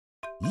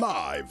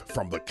Live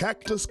from the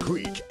Cactus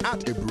Creek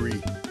at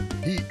Ibri,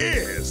 he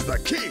is the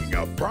king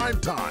of prime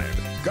time,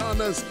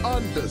 Ghana's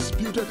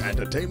undisputed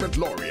entertainment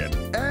laureate,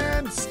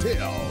 and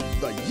still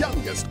the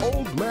youngest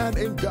old man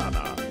in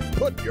Ghana.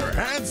 Put your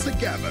hands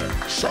together,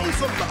 show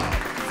some love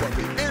for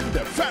the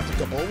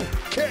indefatigable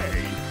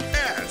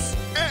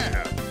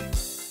KSM.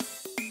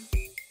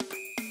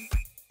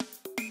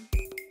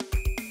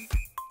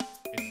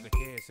 It's the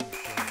KSM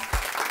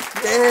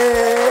Show.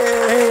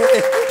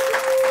 Yay!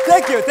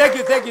 Thank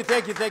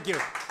you.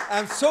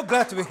 I'm so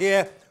glad to be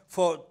here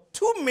for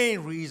two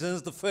main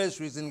reasons. The first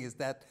reason is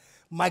that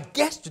my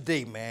guest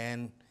today,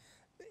 man,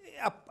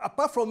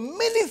 apart from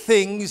many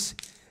things,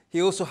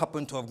 he also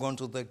happened to have gone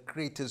to the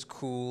greatest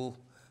school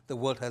the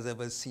world has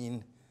ever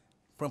seen,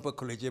 Proper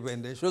College.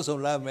 And show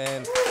some love,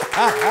 man.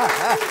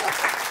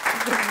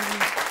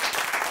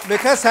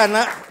 Because I'm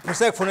not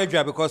Presec for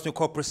Nigeria, because we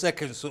call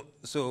Presec,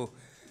 so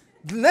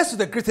next to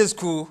the greatest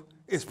school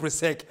is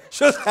Presec.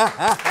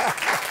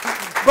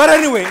 But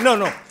anyway,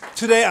 no.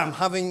 Today I'm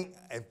having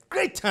a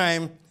great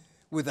time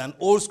with an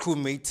old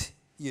schoolmate,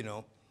 you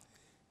know,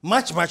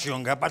 much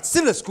younger, but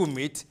still a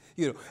schoolmate,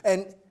 you know.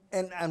 And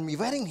I'm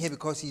inviting him here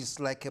because he's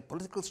like a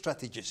political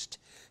strategist.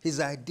 His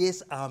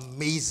ideas are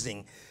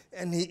amazing.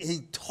 And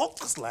he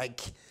talks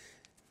like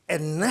a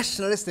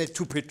nationalist and a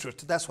true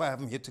patriot. That's why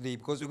I'm here today,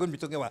 because we're going to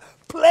be talking about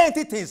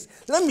plenty of things.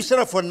 Let me shut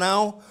up for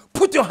now.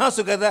 Put your hands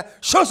together.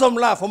 Show some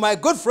love for my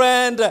good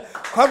friend,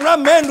 Kwabena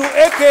Manu,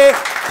 a.k.a.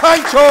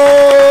 Pancho.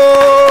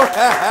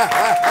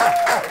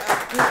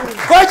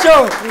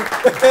 Pancho!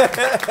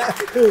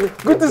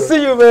 Good to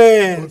see you,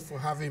 man. Good for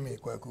having me,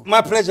 Kwaku.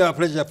 My pleasure.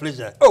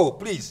 Oh,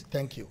 please.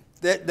 Thank you.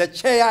 The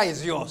chair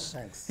is yours.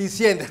 Thanks. He's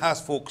here in the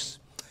house, folks.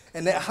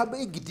 And then,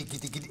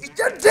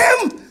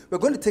 we're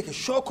going to take a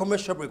short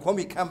commercial break. When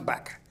we come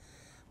back,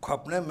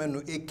 Kwabena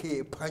Manu,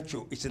 a.k.a.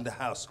 Pancho, is in the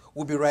house.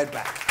 We'll be right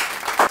back.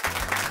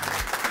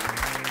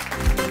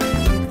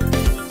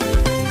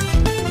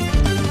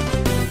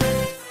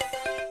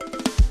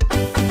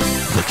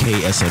 The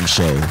KSM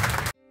Show.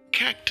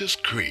 Cactus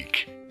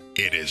Creek.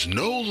 It is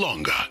no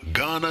longer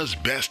Ghana's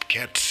best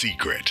kept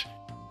secret.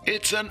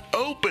 It's an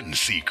open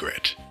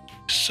secret.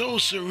 So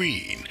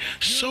serene,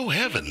 so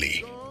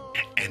heavenly.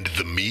 And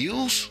the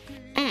meals?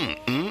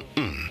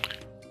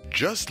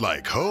 Just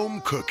like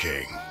home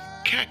cooking.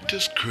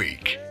 Cactus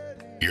Creek.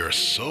 Your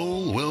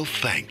soul will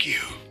thank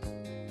you.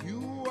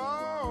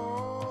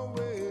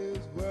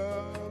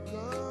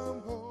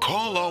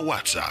 Call or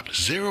WhatsApp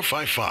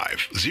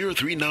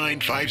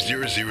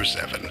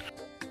 055-039-5007.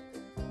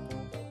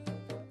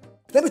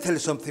 Let me tell you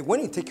something. When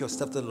you take your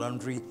stuff to the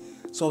laundry,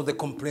 some of the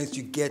complaints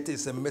you get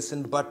is a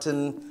missing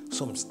button,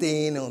 some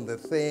stain on the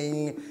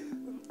thing,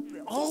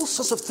 all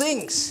sorts of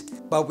things.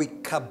 But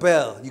with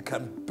Cabell, you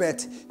can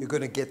bet you're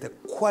going to get a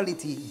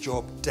quality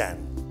job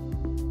done.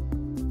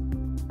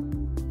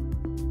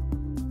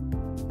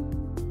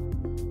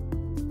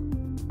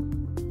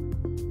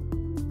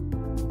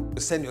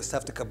 Send your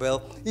stuff to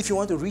Cabell. If you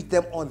want to reach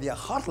them on their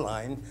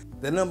hotline,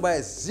 the number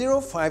is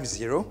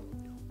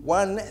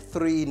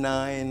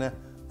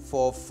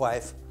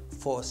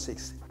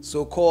 050-139-4546.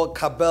 So call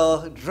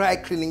Cabell. Dry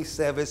cleaning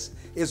service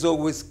is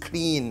always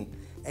clean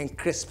and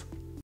crisp.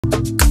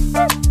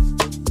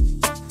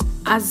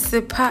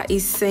 Azepa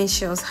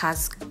Essentials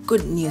has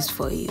good news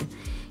for you.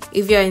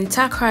 If you're in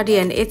Takoradi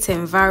and its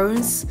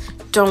environs,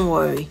 don't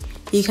worry.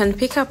 You can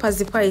pick up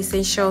Azepa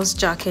Essentials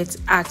jackets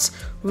at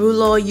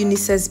Ruler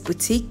Unisex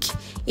Boutique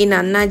in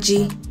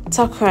Anaji,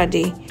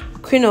 Takoradi,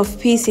 Queen of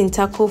Peace in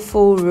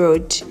Takofo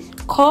Road.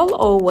 Call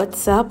or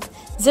WhatsApp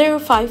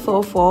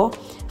 0544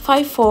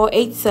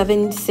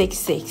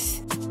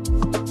 548766.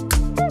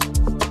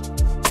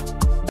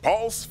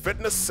 Pulse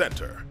Fitness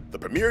Center, the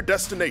premier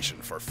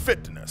destination for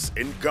fitness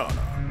in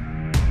Ghana.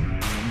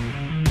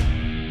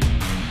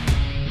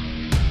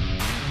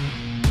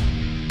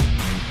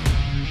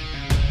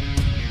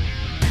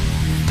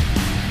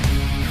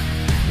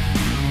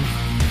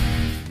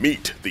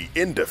 Meet the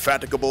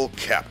indefatigable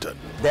captain.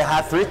 There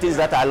are three things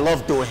that I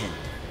love doing.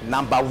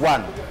 Number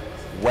one,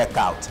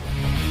 workout.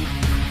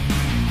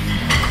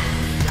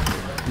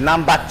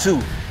 Number two,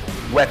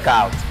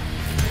 workout.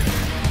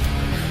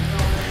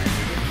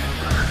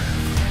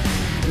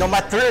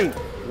 Number three,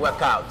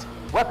 workout.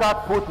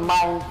 Workout put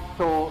mind,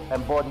 soul,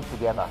 and body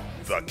together.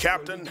 The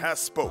captain has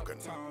spoken.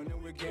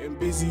 We're getting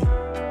busy.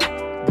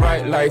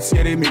 Bright lights,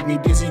 yeah, they make me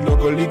dizzy.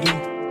 Logo liggy.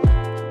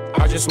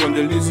 I just want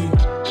the Lizzie.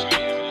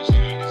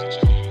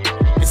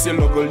 It's a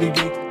logo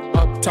liggy.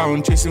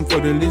 Uptown chasing for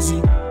the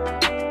Lizzie.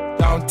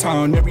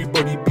 Downtown,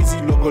 everybody busy.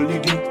 Logo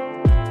liggy.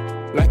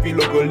 Life be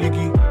logo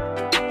liggy.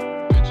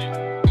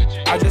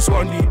 I just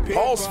want the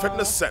Pulse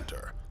Fitness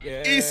Center,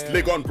 East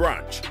Legon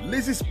Branch,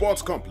 Lizzie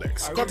Sports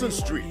Complex, Cotton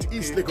Street,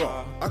 East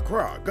Legon,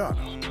 Accra,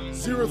 Ghana,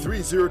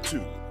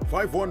 0302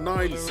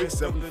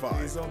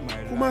 519-675.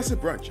 Kumasi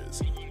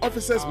branches,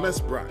 Officers Mess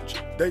Branch,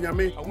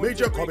 Denyame,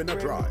 Major Kwabena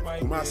Drive,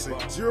 Kumasi,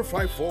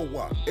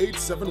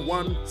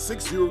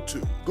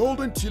 0541-871-602.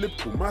 Golden Tulip,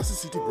 Kumasi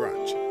City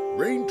Branch,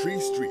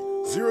 Raintree Street,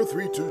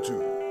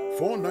 0322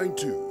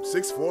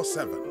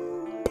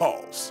 492-647.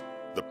 Pulse,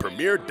 the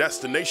premier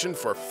destination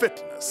for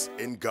fitness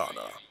in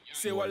Ghana.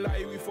 Say what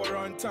lie we for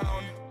around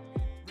town.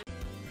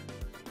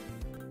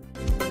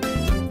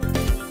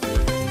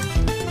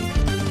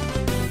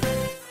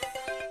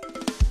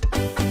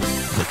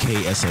 The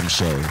KSM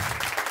Show.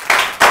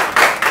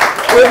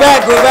 We're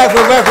back.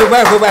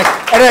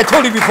 And I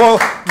told you before,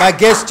 my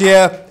guest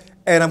here,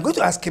 and I'm going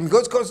to ask him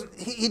because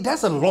he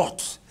does a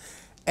lot.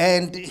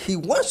 And he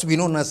wants to be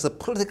known as a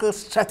political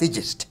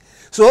strategist.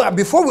 So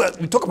before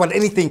we talk about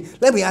anything,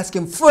 let me ask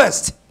him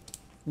first,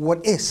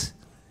 what is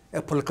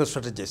a political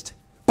strategist?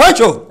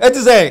 Pancho,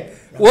 say,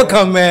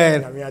 welcome,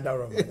 man.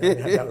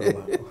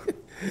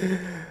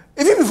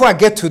 Even before I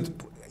get to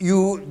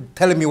you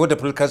telling me what a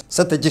political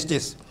strategist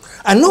is,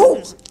 I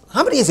know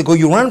how many years ago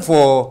you ran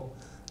for,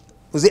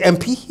 was it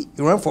MP?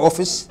 You ran for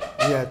office?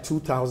 Yeah,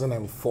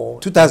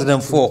 2004.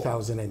 2004.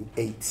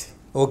 2008.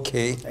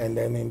 Okay. And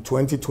then in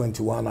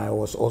 2021, I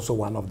was also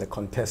one of the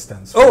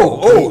contestants.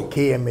 Oh.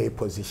 KMA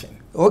position.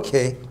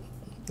 Okay.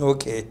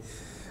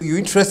 You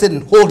interested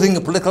in holding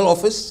a political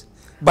office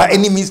by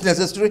any means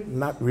necessary?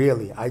 Not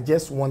really. I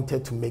just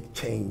wanted to make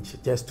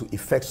change, just to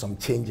effect some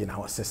change in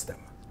our system.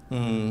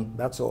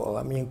 That's all.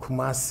 I mean,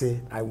 Kumasi,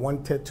 I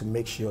wanted to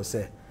make sure,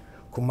 say,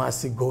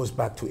 Kumasi goes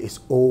back to its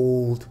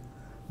old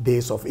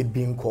days of it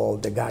being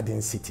called the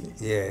Garden City.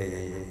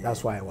 Yeah.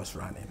 That's why I was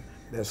running.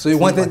 So you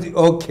wanted to,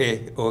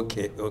 okay.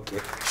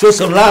 Show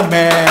some love,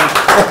 man.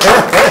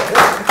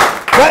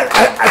 But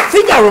I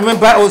think I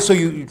remember also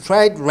you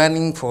tried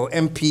running for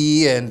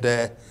MP,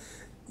 and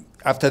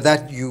after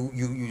that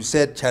you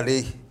said,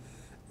 Charlie,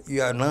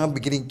 you are now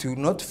beginning to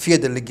not fear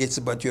delegates,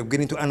 but you're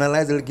beginning to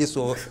analyze delegates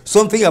or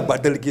something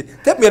about delegates.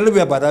 Tell me a little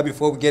bit about that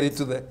before we get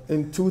into the...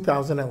 In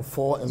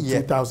 2004 and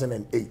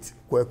 2008,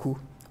 Kweku,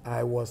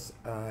 I was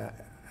a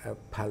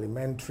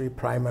parliamentary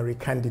primary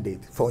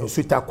candidate for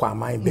Nsuta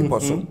Kwama in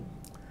Beposo.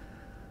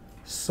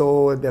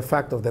 So the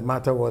fact of the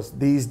matter was,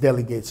 these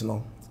delegates,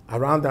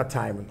 around that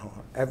time,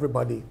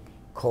 everybody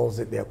calls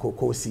it their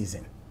cocoa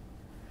season.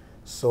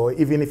 So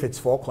even if it's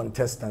 4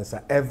 contestants,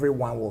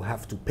 everyone will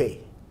have to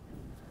pay.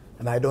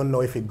 And I don't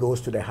know if it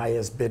goes to the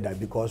highest bidder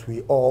because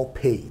we all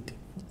paid.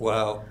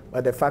 Wow.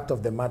 But the fact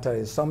of the matter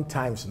is,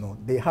 sometimes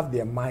they have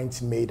their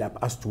minds made up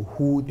as to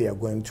who they are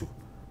going to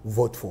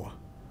vote for.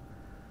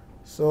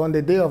 So on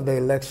the day of the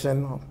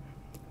election,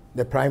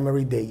 the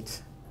primary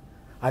date,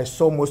 I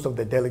saw most of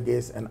the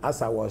delegates, and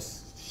as I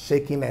was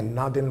shaking and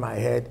nodding my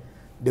head,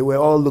 they were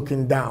all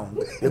looking down.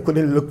 They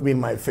couldn't look me in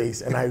my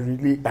face, and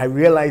I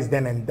realized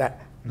then and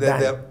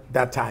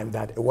that time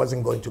that it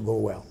wasn't going to go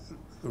well.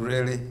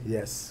 Really?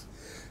 Yes.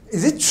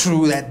 Is it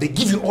true that they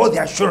give you all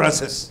the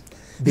assurances?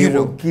 They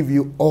will give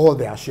you all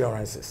the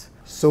assurances.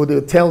 So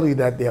they'll tell you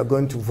that they are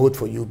going to vote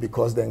for you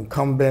because the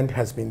incumbent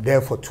has been there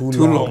for too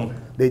long.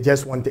 They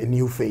just want a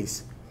new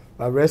face.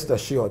 But rest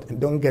assured, and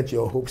don't get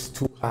your hopes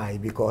too high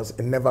because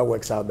it never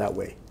works out that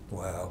way.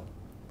 Wow.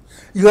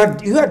 You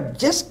had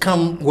just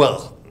come,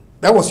 well,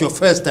 that was your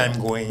first time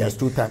going. Yes,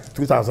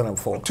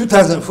 2004.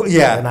 2004,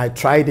 yeah. And I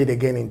tried it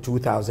again in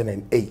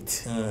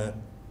 2008. And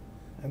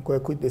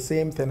the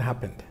same thing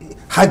happened.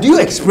 Had you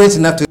experienced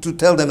enough to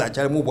tell them that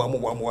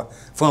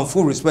from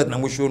full respect,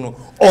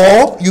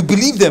 or you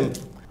believe them?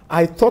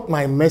 I thought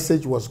my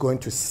message was going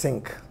to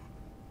sink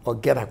or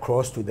get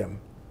across to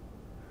them.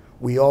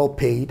 We all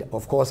paid.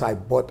 Of course, I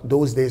bought,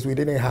 those days we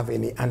didn't have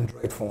any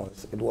Android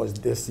phones. It was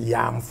this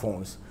YAM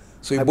phones.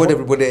 So you bought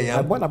everybody a YAM?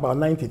 I bought about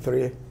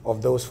 93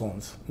 of those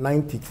phones.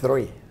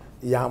 93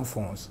 YAM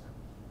phones.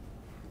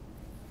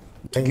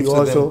 And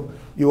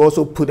you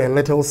also put a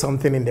little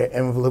something in the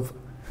envelope.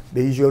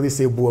 They usually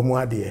say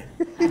Buamuadie.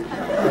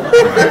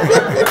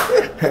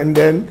 And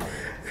then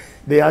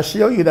they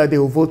assure you that they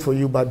will vote for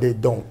you, but they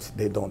don't.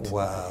 They don't.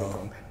 Wow. They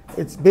don't.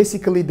 It's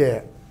basically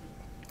the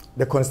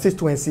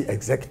constituency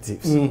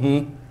executives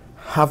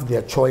have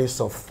their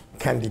choice of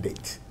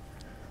candidate.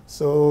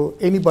 So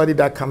anybody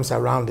that comes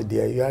around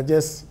there, you are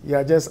just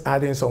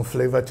adding some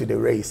flavor to the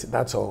race.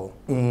 That's all.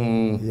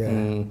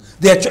 Yeah.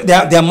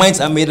 Their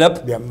minds are made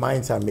up. Their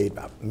minds are made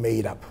up.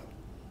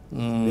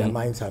 Their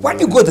minds are. Why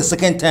did you go the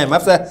second time?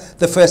 After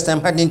the first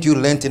time, hadn't you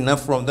learned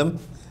enough from them,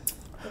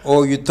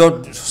 or you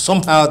thought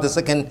somehow the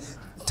second?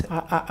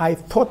 I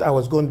thought I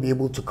was going to be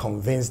able to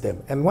convince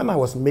them. And when I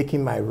was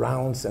making my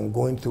rounds and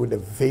going through the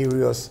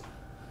various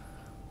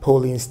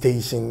polling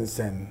stations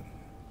and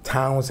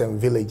towns and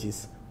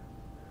villages,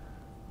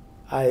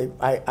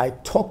 I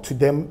talked to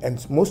them,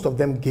 and most of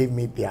them gave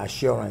me the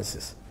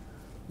assurances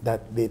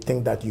that they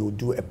think that you will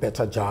do a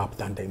better job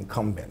than the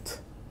incumbent.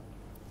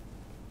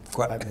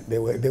 But they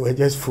were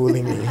just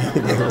fooling me.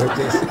 They were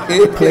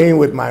just playing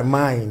with my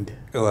mind.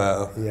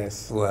 Wow.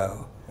 Yes.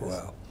 Wow.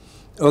 Wow.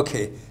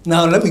 Okay.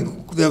 Now let me.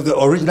 The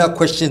original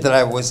question that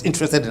I was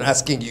interested in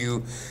asking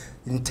you,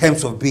 in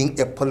terms of being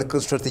a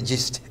political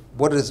strategist,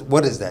 what is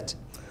that?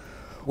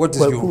 What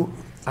is you?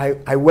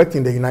 I worked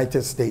in the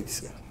United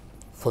States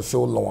for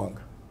so long.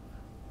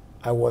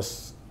 I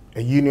was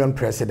a union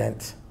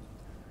president.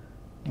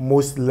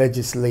 Most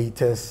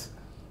legislators,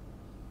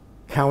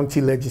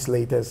 county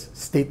legislators,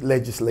 state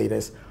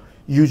legislators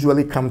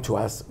usually come to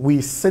us,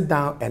 we sit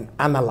down and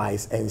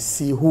analyze and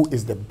see who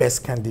is the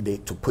best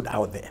candidate to put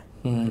out there.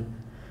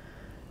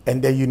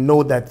 And then you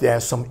know that there are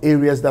some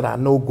areas that are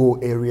no-go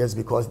areas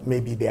because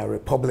maybe they are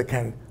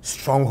Republican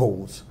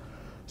strongholds.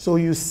 So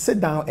you sit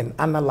down and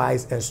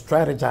analyze and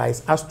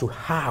strategize as to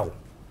how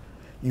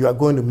you are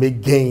going to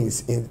make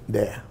gains in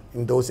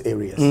those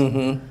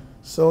areas.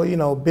 So, you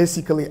know,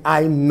 basically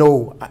I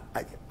know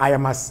I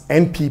am as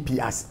NPP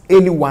as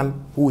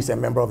anyone who is a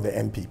member of the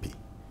NPP.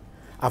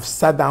 I've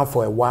sat down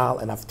for a while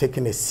and I've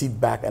taken a seat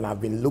back and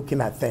I've been looking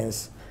at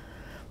things,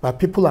 but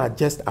people are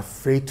just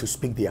afraid to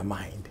speak their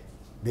mind.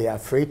 They are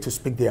afraid to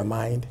speak their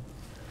mind.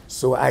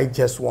 So I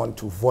just want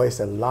to voice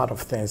a lot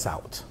of things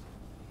out.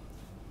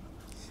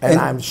 And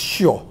I'm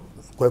sure,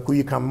 Kweku,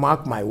 you can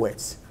mark my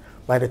words,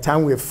 by the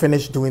time we're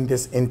finished doing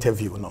this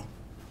interview,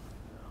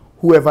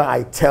 whoever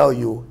I tell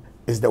you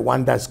is the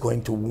one that's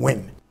going to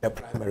win the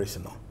primaries.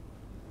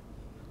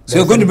 So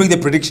you're going to make the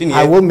prediction here?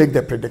 I will make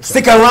the prediction.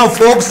 Stick around,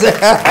 folks.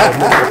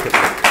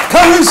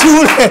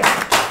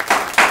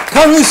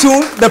 Coming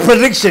soon, the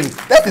prediction.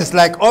 That is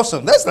like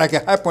awesome. That's like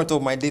a high point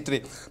of my day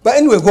today. But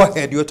anyway, go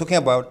ahead. You were talking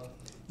about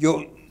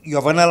you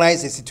have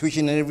analyzed the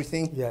situation and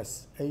everything.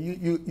 Yes, and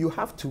you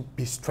have to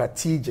be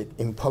strategic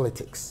in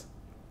politics.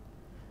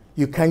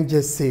 You can't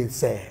just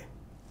say,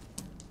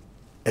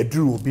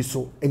 "Edru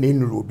obiso,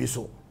 enenru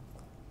obiso."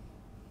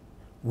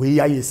 We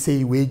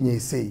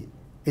say.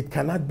 It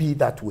cannot be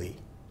that way.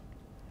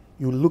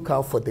 You look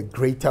out for the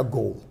greater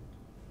goal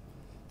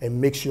and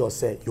make sure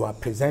you are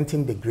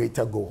presenting the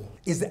greater goal.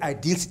 Is the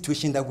ideal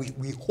situation that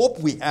we hope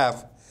we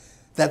have,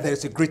 that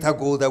there's a greater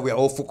goal that we are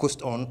all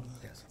focused on?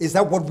 Yes. Is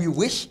that what we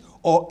wish,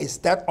 or is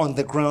that on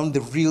the ground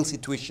the real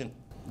situation?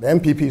 The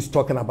NPP is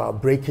talking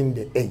about breaking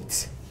the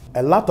 8.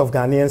 A lot of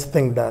Ghanaians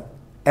think that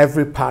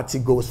every party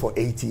goes for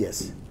 8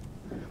 years.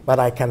 But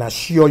I can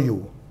assure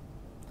you,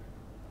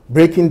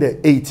 breaking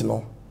the 8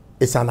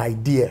 is an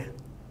idea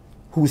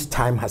whose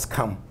time has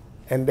come.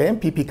 And the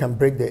NPP can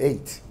break the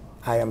 8.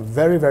 I am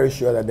very, very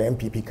sure that the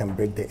NPP can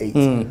break the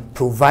 8,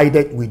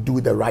 provided we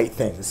do the right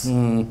things.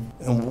 And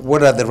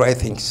what are the right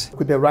things?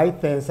 The right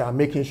things are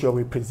making sure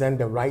we present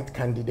the right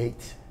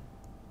candidate.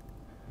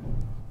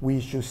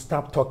 We should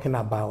stop talking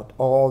about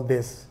all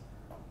this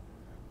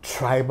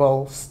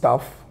tribal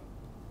stuff.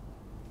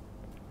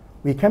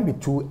 We can't be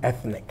too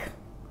ethnic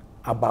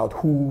about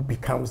who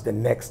becomes the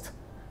next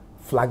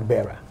flag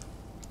bearer.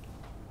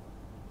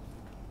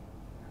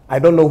 I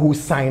don't know who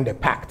signed the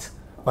pact,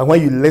 but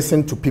when you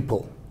listen to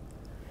people,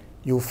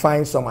 you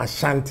find some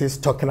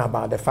Ashantis talking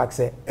about the fact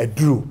that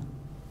Edru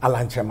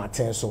Alanche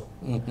Matenso,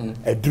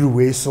 Edru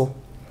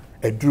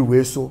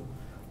Weso,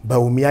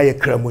 Baumia ye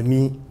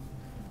Kramoni,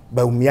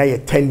 Baumia ye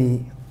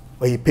Teni,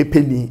 or ye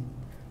Pepeni.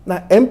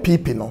 Now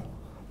MPP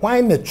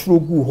why ne true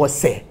gu ho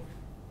say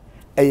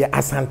a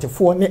Asante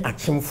for ne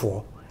achim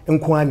for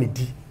nkwa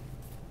di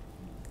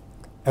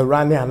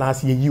Erane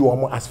anas ye you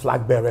almost as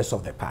flag bearers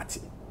of the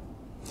party.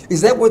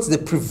 Is that what's the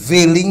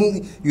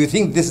prevailing? You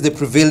think this is the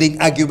prevailing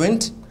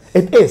argument?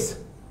 It is.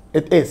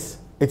 It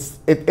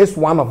is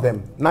one of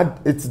them.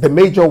 It's the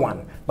major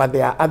one, but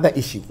there are other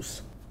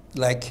issues.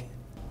 Like?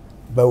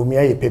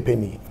 Baumia ye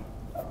Pepeni,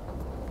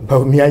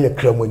 Baumia ye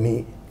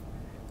Kramoni.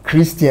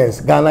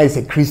 Christians, Ghana is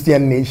a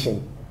Christian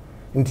nation.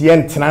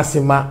 Ntien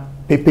Tenasima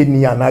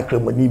Pepeni ana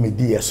Kramoni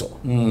medieso.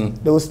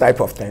 Those type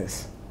of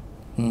things.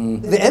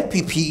 The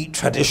NPP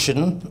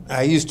tradition,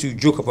 I used to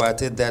joke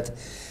about it, that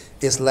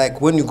it's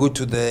like when you go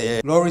to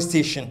the lorry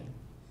station,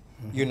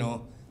 you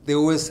know, they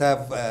always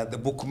have the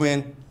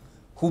bookmen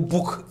who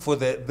book for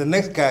the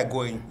next guy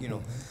going, you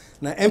know.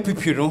 Now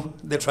MPP, you know,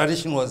 the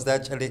tradition was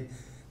that actually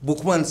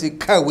bookman say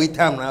car wait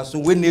time now, so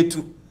we need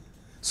to.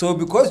 So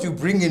because you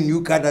bring a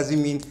new car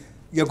doesn't mean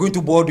you're going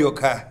to board your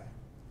car.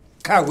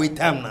 Car wait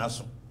time now,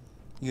 so,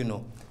 you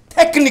know.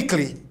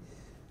 Technically,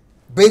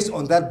 based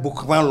on that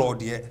bookman law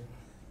there,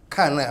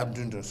 car na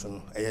abdun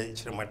so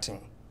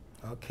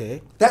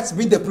okay. That's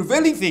been the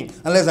prevailing thing,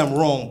 unless I'm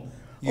wrong.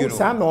 You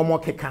know. No more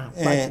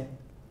keka.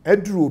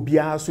 Edru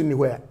bia so ni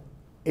where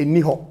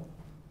eni ho.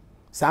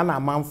 Sana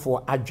man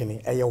for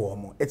adwene eye wo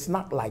mo. It's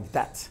not like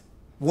that.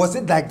 Was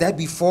it like that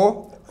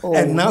before? Oh.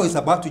 And now it's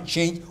about to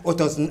change, or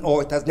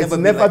it has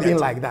never been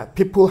like that.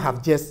 People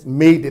have just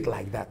made it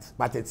like that,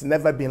 but it's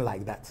never been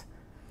like that.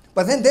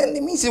 But then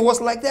it means it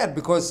was like that,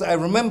 because I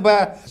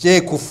remember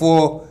J.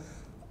 Kufuor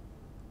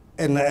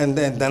and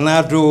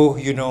Danado,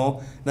 you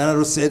know,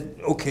 Danado said,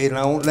 okay,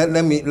 now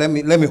let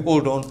me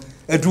hold on.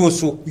 Edru,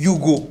 so you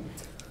go.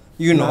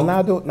 You know.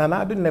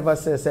 Nanado never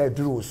says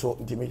Edru, so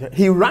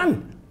he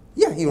ran.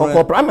 Yeah, he ran.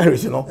 For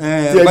primaries, you know.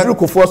 Edru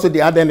Kufuor so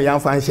the other young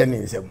function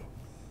in him.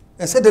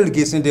 I said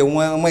delegation they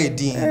want my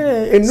dean.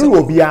 Enu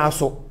obi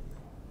aso.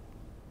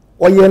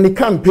 Oye ni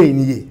campaign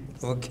ye.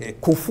 Okay.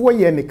 Kufuor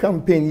ye ni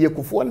campaign ye.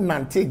 Kufuor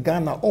nante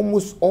Ghana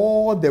almost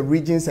all the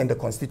regions and the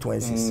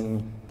constituencies.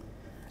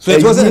 So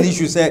it wasn't an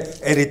issue, say,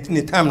 at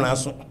the time now.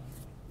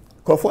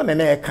 Kufuor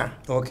ne eka.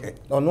 Okay.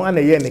 No one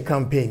ye ni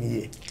campaign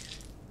ye.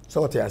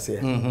 So what I say.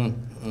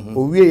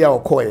 Owie ya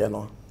okoye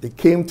no. They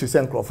came to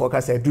St.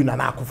 Kufuor say do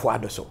na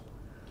Kufuor so.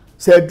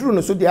 Say Drew no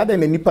so the other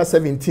nipa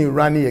 17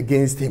 running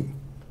against him.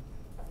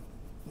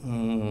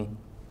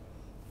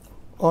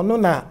 Or no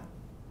na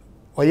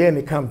oye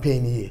any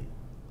campaign here.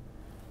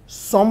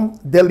 Some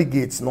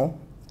delegates no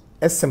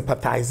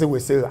sympathize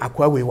with say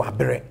akwa we wa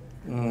bere.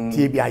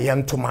 Tie bia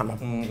yem to ma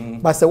no.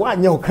 But say wa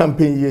anya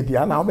campaign here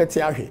dia na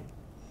obeti ahwe.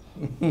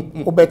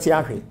 Obeti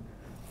ahwe.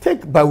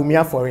 Take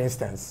Bawumia for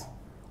instance.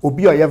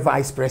 Obi oye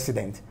vice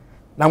president.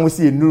 Na we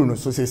see Nuru no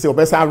so say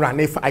obesa run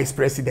a vice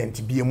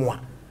president bi emu a.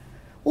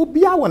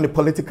 Obi a want a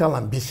political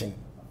ambition.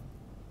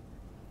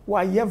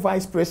 Why you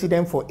vice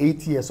president for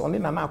 8 years? Only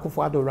Nana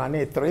Akufo-Addo ran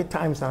it 3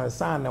 times and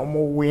son no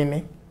more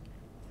winning.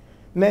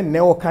 Then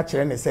Neo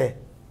catcher and say,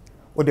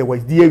 "Oh, there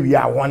was dear we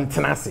are one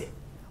tenacity.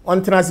 On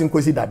tenacity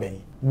inquisi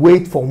dabe.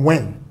 Wait for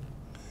when."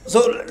 So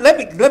let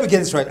me get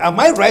this right. Am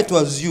I right to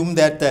assume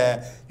that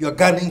you are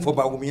gunning for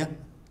Bawumia?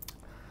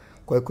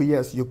 Kweku,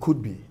 yes, you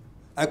could be.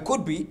 I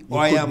could be, or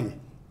I am.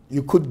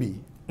 You could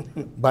be.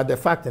 But the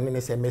fact, and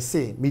then say,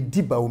 me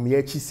di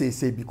Bawumia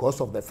say because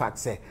of the fact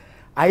say.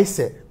 I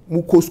say,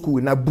 muko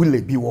school na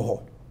bully bi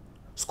wo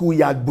school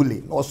yard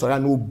bully no so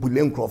no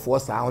bully nkrofo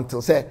sa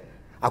until say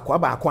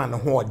akwaba akwa na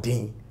ho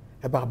odin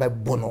e ba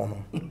bono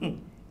no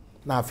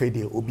na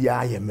afede obi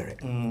aye mere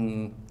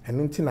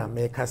enu nti na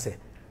me ka say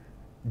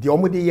the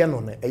omode ye no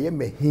no eye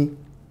mehi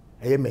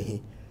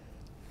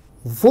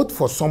vote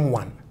for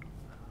someone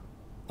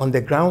on the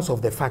grounds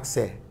of the fact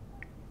say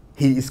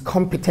he is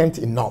competent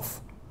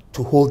enough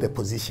to hold the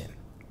position.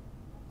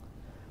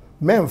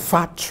 Men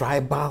fat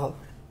tribal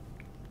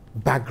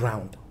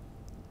background,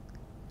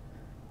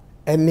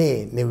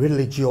 any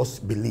religious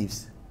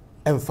beliefs,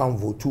 and found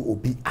vote to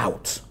be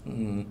out.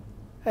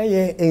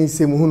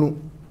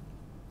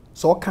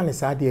 So can I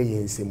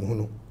say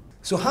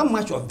So how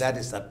much of that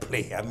is at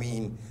play? I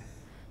mean,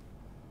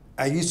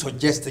 are you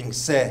suggesting,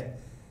 sir,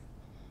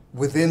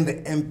 within the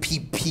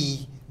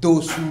NPP,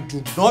 those who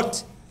do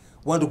not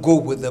want to go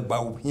with the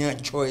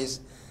Bawumia choice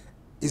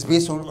is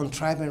based on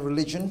tribe and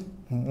religion?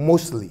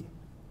 Mostly.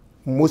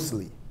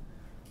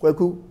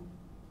 Kweku,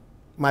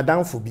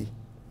 Madam Fubi,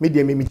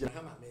 media me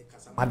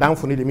Madam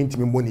Funi de minti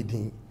me money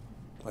din.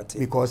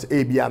 Because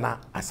Abiana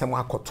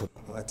asemwa koto.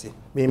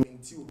 Me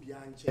minti obi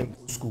anche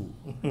school.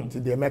 Ti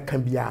de meka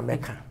bia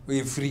meka.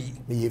 We free.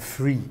 Me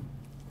free.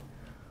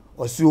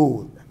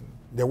 Also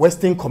the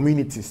Western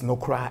communities no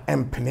cry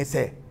empene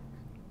say.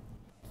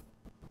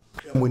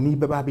 Money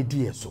beba be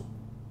die so.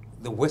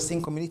 The Western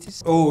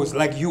communities? Oh, it's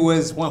like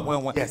US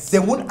 111. Yes. They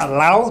won't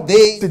allow,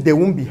 they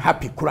won't be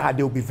happy,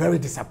 they will be very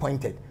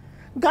disappointed.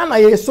 Ghana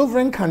is a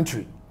sovereign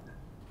country.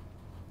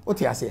 What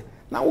do you say?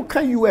 Now, what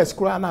can US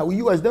now?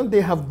 US, don't they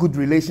have good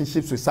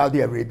relationships with Saudi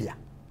Arabia?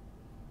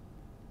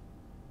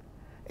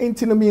 They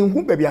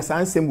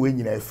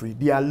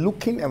are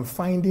looking and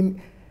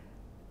finding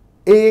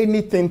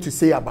anything to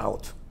say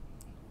about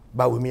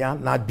Bawumia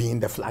not being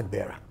the flag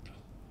bearer.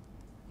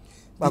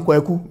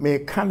 Me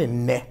can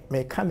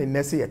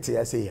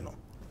say you know.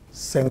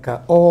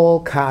 Senka all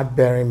card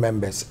bearing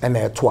members and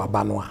a to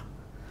Abanwa.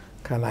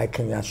 I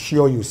can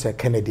assure you, sir,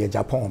 Kennedy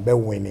Japan be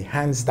winning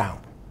hands down.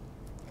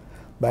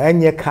 But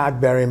any card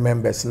bearing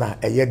members now,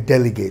 a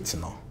delegates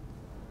no.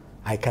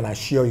 I can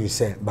assure you,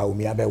 sir,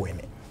 Bawumia be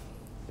winning.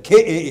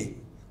 KAA,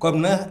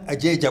 Kwabena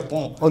Aje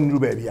Japan. Onru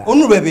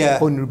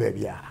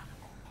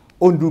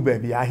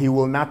bebia. He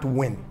will not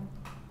win.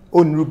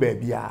 Onru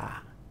bebia.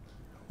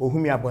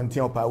 Ohumi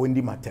abontin opa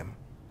wendi matem.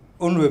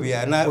 Onru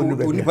bebia na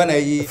unipa na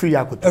yi free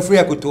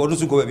akoto onu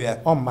su go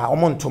bebia.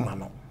 Omontoma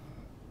no.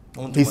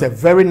 He's a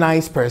very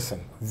nice person.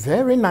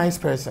 Very nice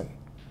person.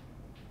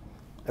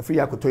 Free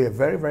akoto is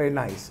very, very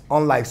nice.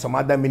 Unlike some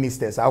other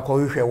ministers, I'll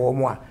call you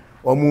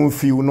omu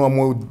fiu no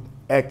omu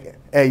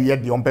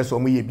yet the person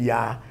omu ye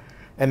bia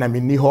and I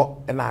mean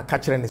niho and I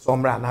catch her in the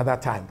somra another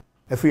time.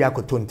 Free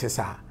akoto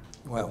ntesa.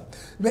 Well,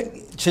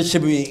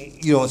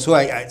 you know,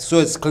 so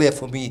it's clear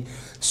for me.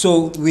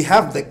 So we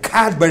have the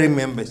card-bearing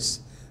members.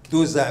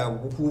 Those are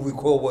who we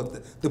call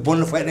the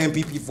bona fide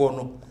NPP for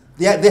no.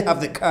 They have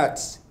the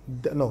cards.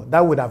 No, that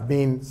would have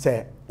been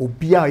say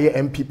Obia ye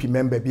MPP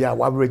member bia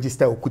wa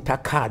register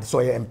okuta card so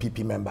ye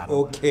MPP member.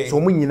 Okay. So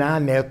we nyina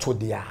na to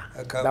dia.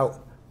 That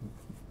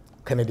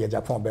Canada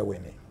Japan be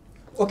winning.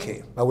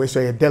 Okay. But we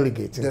say a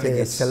delegate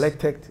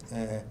selected.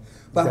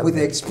 But with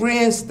the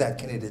experience that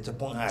Canada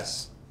Japan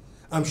has,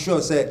 I'm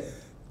sure say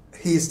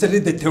he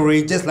studied the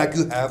terrain just like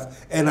you have,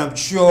 and I'm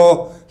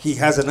sure he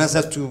has an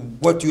answer to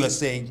what you are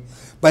saying.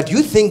 But do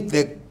you think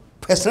the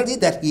personality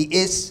that he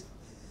is,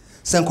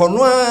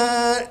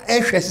 Sankonwa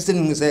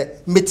interested say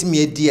meet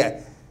me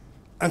dear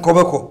and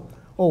Kobeko?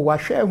 Oh,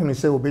 what share when you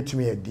say meet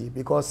me dear?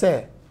 Because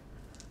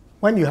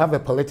when you have a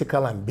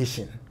political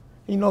ambition,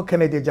 you know,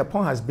 Canada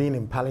Japan has been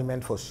in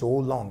parliament for so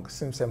long,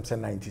 since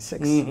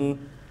 1996.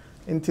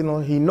 And you know,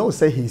 he knows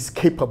that he's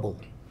capable.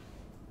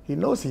 He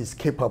knows he's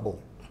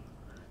capable.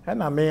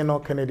 And I mean, no,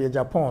 Canada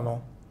Japan,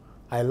 no,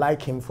 I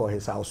like him for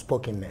his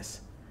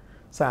outspokenness.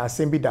 So I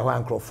send that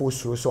one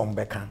crofus so on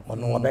Becca or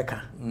no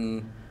Becca.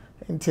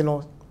 And you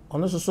know,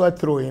 also I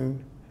throw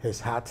in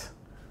his hat,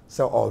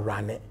 so all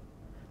run it.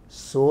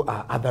 So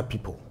are other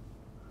people.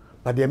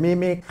 But the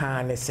meme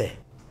can say,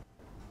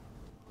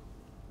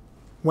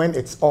 when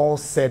it's all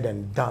said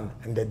and done,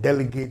 and the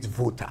delegate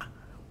voter,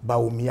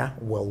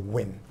 Bawumia will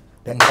win.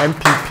 The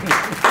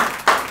NPP.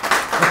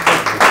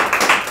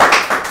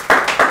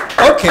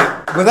 Okay,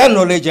 with that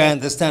knowledge, I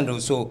understand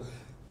also.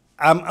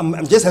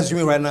 I'm just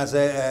assuming right now,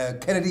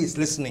 Kennedy is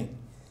listening.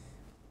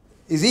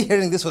 Is he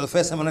hearing this for the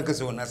first time?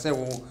 I said,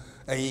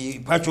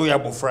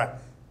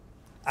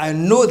 I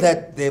know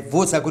that the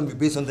votes are going to be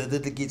based on the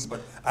delegates,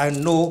 but I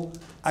know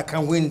I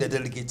can win the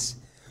delegates.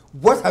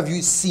 What have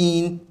you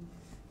seen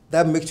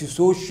that makes you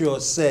so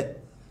sure,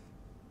 said,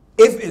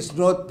 if it's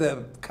not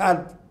the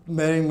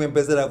card-bearing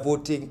members that are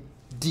voting,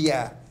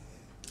 dear,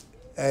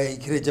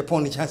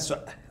 Japan chance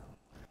to...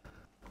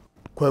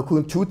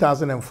 In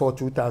 2004,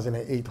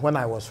 2008, when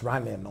I was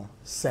running,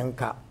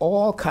 Senka,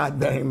 all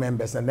card-bearing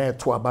members and then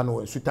Tuabano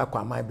and Suta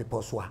Kwamai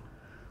Biposwa,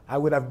 I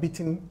would have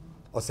beaten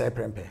Osei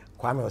Prempe,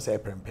 Kwame Osei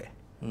Prempe.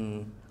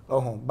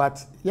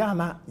 But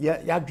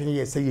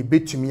you say you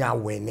beat me, I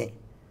win it.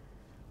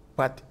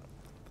 But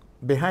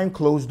behind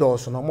closed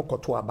doors, no more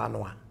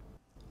Tuabanoa.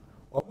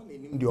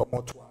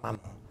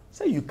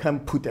 So you can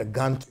put a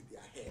gun to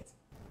their head.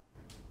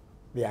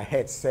 Their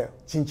heads say,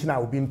 Chinchina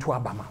will be in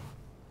Tuabama.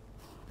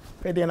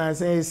 But then I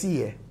say,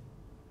 see,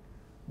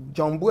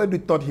 John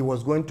Boyd thought he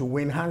was going to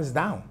win hands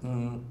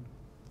down.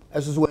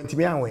 As was going to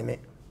be and win it.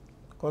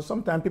 Because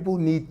sometimes people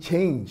need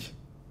change.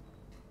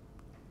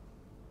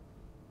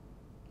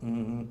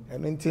 And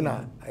then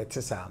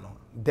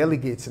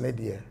delegates in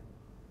the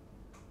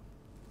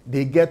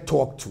they get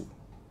talked to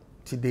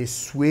till they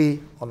sway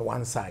on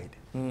one side.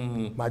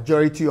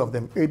 Majority of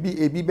them,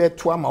 ebi be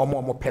two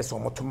more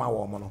person or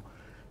tomorrow.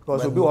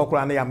 Because we walk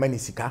around there many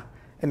sika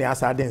and they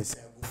ask I didn't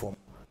form.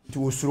 To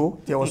Osro,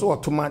 there was all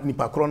to man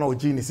nipa krono or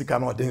gene sika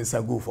no didn't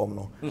go form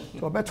no.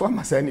 So I bet one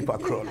must say nipa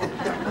krono.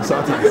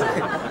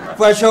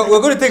 For sure,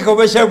 we're going to take a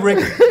commercial break.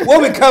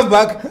 When we come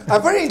back,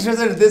 I'm very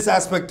interested in this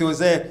aspect to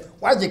say,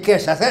 why the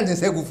cash I sent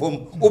this go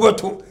from over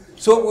to.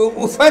 So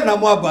we'll find out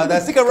more about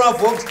that. Stick around,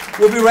 folks.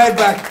 We'll be right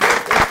back.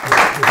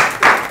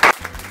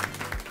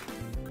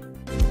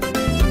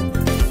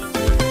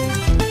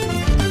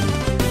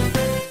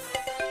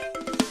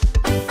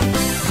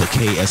 The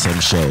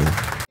KSM Show.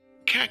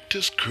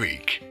 Cactus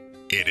Creek.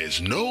 It is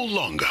no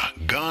longer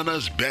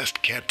Ghana's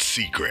best kept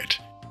secret.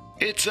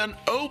 It's an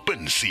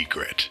open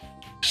secret.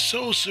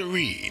 So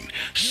serene,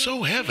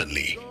 so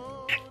heavenly.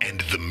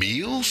 And the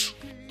meals?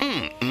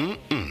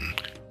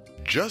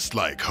 Just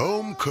like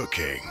home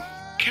cooking.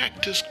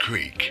 Cactus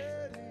Creek.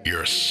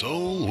 Your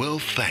soul will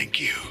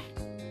thank you.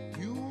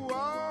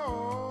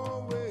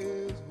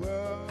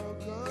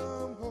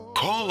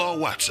 Call or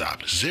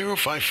WhatsApp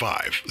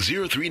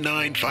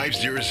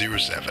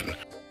 055-039-5007.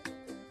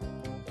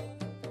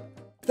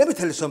 Let me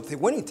tell you something.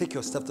 When you take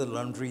your stuff to the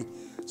laundry,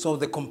 some of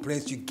the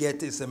complaints you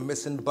get is a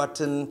missing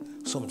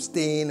button, some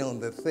stain on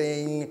the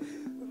thing,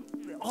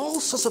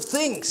 all sorts of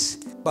things.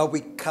 But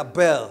with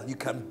Cabell, you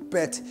can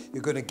bet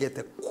you're going to get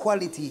a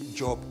quality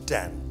job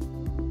done.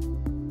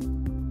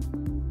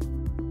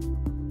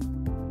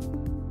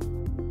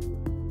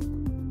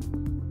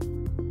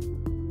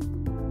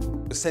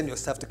 Send your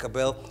stuff to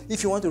Cabell.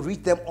 If you want to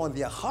reach them on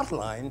their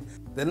hotline,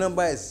 the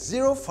number is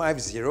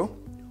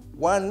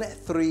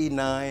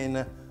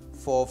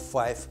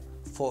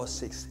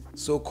 050-139-4546.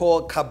 So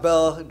call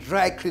Cabell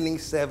Dry Cleaning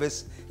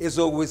Service. Is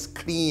always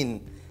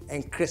clean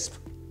and crisp.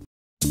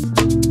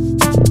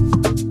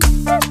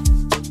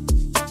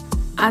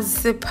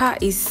 Azepa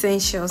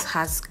Essentials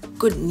has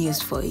good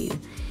news for you.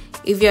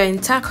 If you're in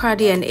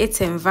Takoradi and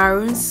its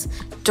environs,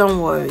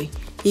 don't worry.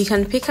 You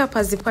can pick up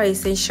Azepa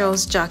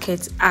Essentials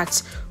jacket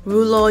at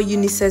Ruler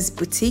Unisex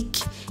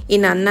Boutique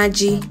in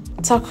Anaji,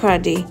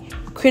 Takoradi,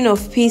 Queen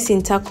of Peace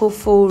in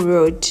Takofo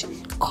Road.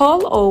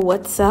 Call or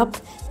WhatsApp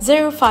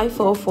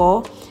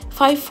 0544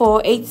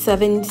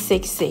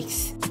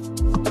 548766.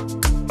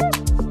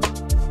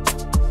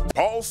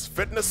 Pulse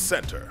Fitness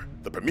Center,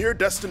 the premier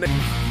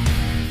destination.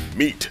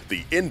 Meet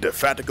the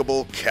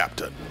indefatigable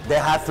captain.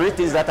 There are three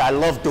things that I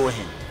love doing.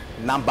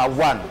 Number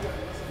one,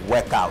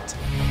 workout.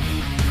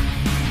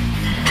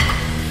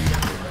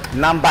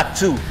 Number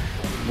two,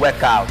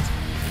 workout.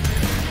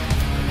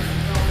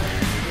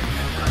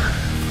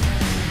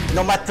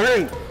 Number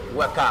three,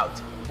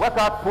 workout.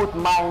 Workout put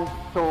mind,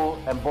 soul,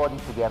 and body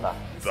together.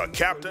 The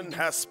captain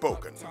has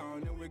spoken.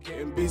 We're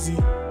getting busy.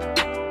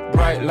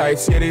 Bright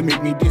lights, yeah, they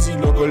make me dizzy.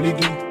 Logo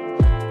Liggy.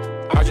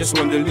 I just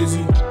want the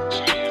Lizzie.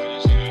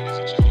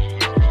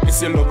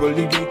 It's a Logo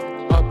Liggy.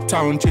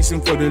 Uptown,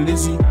 chasing for the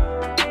Lizzie.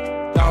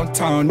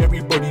 Downtown,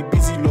 everybody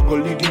busy. Logo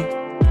Liggy.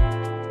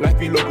 Like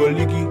be Logo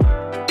Liggy.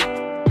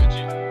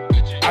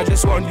 I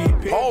just want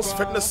the Pulse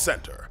Fitness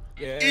Center,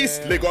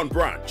 East Legon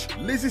Branch,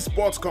 Lizzie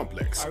Sports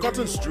Complex,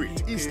 Cotton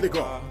Street, East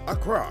Legon,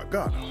 Accra,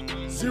 Ghana,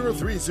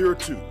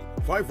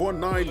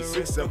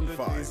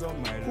 0302-519-675.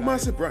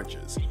 Kumasi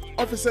branches,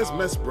 Officers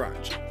Mess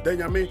Branch,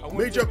 Denyame,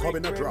 Major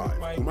Kwabena Drive,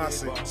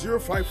 Kumasi,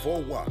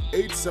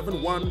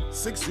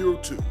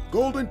 0541-871-602.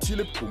 Golden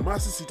Tulip,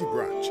 Kumasi City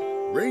Branch,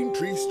 Rain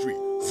Tree Street,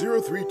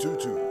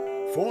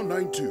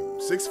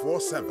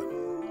 0322-492-647.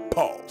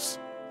 Pulse,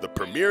 the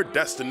premier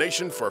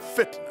destination for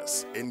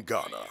fitness in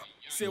Ghana.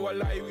 Say what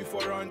lie we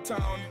for around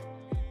town.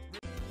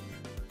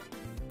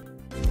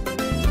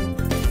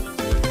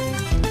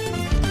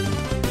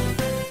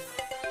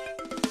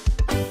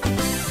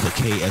 The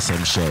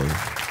KSM Show.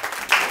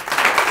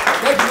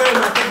 Thank you very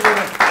much. Thank you very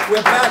much.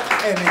 We're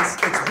back, and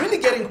it's really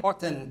getting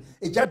hot, and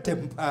it just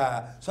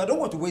so I don't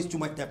want to waste too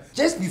much time.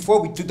 Just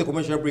before we took the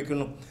commercial break,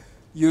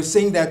 you're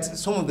saying that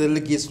some of the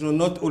delegates,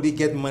 not only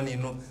get money,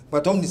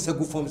 but only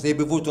good forms they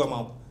vote to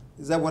amount.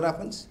 Is that what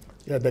happens?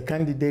 Yeah, the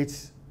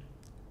candidates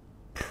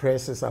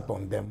presses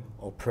upon them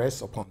or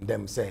press upon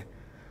them say,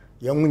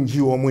 "Young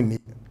Jew money,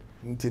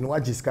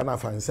 Tinwa Jiskana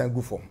fancy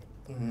good form."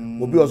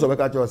 Obi also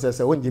beka jo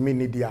say when Jimmy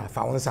need dia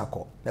fa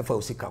wonsako na fa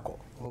osikako.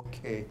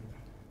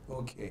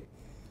 Okay.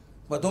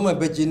 But don't my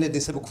beji ne dey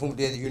say good form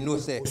there,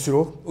 say.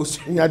 Osiro.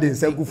 Nya dey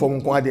say good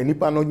form ko ade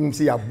nipa no nyim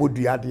say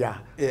abodu ade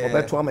a.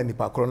 Obeto ama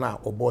nipa kro na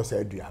obo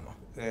say adua no.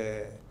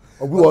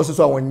 Obi also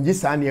so wonji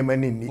sa ne ma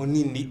ni.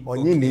 Onyi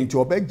ni nti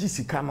obeji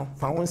sika no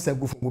fa wonsa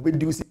good form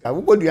obedi sika.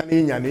 Obodua na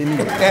nya na eni.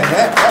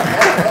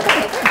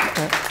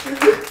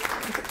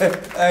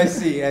 I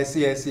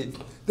see.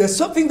 There's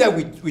something that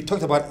we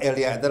talked about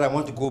earlier that I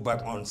want to go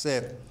back on,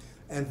 sir.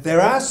 And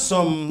there are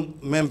some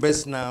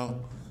members now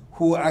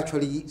who are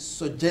actually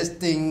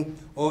suggesting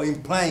or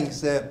implying,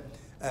 sir,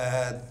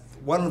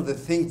 one of the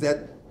things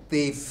that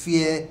they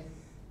fear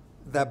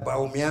that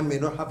Bawumia may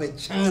not have a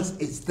chance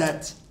is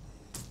that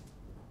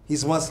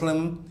he's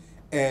Muslim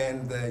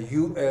and the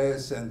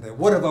US and the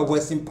whatever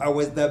Western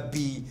powers that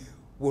be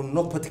will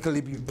not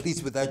particularly be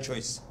pleased with that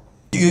choice.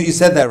 You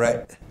said that,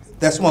 right?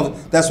 That's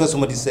what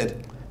somebody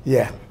said.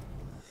 Yeah.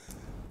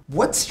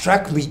 What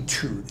struck me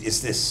too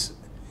is this,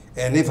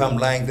 and if I'm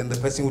lying, then the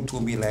person who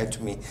told me lied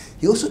to me.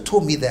 He also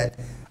told me that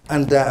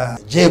under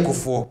J.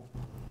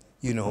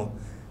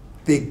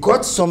 they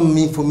got some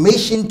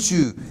information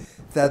too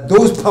that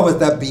those powers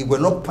that be were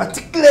not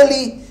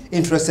particularly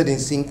interested in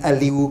seeing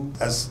Aliu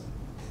as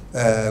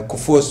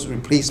Kufuor's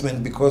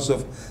replacement because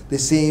of the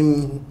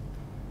same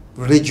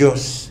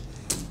religious.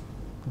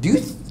 Do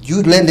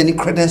you lend any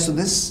credence to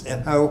this,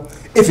 and how,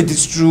 if it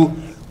is true,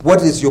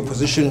 what is your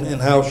position and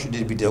how should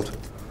it be dealt with?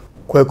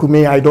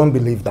 Kwekumi, I don't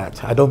believe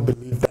that. I don't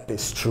believe that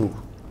is true.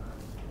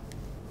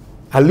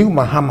 Aliu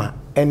Mahama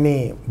and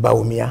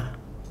Bawumia,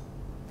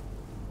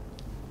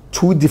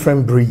 two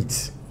different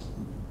breeds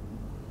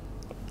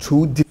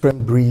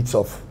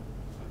of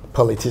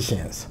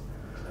politicians.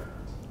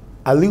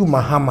 Aliu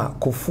Mahama,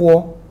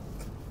 Kufuor,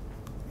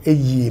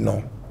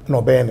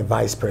 no be any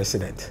vice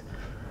president.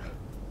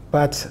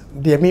 But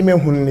the Mime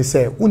Hunni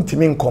say,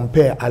 untimin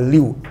compare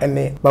Aliu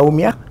and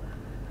Bawumia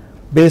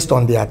based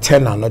on their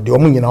tenor, no the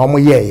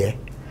Omu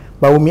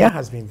Bawumia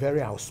has been very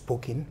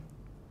outspoken,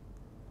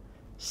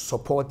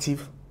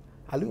 supportive.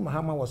 Aliu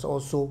Mahama was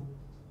also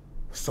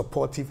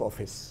supportive of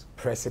his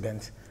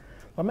president.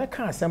 But I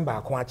can't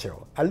remember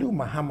Aliu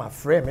Mahama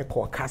frame me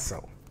called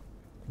Castle.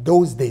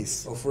 Those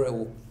days,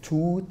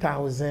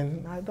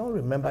 2000, I don't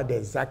remember the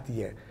exact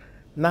year.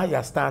 Now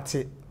you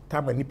started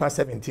time when Nipa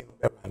 17.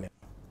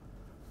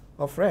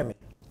 Of frame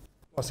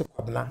was a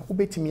Kwabena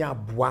ubetimi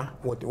abua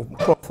what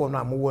for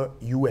na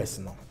US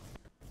no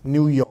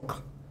New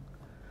York.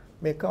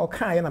 Make all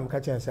kind of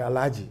catch and say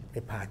Alaji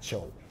a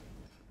patcho.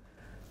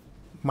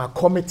 My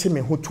committee me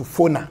who to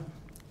Fona,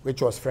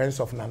 which was friends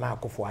of Nana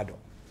Akufo-Addo.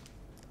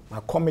 My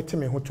committee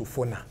me who to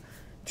Fona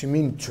to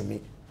me.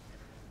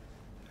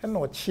 And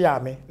no cheer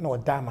me, no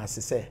dama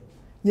say.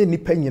 Ye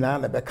nipa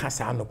nyina na be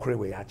kasa no kore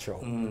we acho.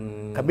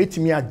 Ka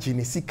betimi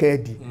agini sika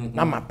edi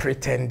na ma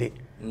pretend.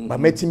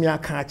 But metimi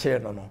aka akere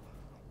no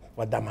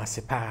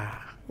wadamase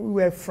pa. We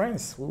were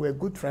friends. We were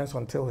good friends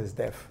until his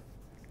death.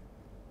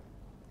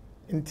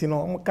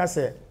 Intino omo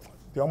say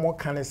the omo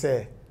can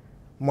say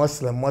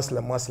Muslim.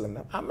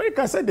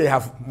 America said they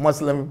have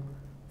Muslim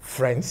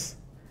friends.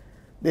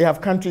 They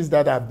have countries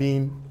that are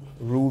being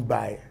ruled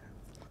by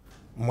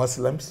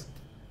Muslims.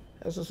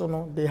 So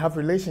no, they have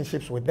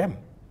relationships with them.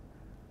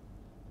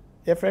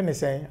 Your friend is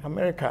saying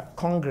America,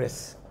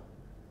 Congress,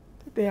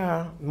 they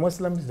are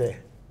Muslims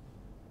there.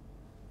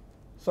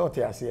 So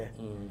here.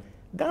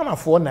 Ghana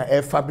for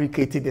na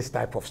fabricated this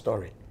type of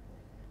story.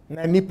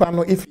 Na nipa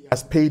no if he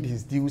has paid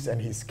his dues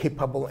and he's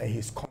capable and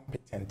he's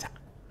competent.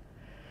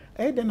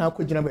 Then I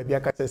could baby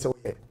aka say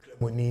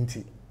Kremoni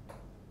nti.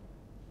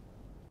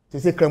 They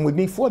say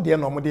Kremoni for there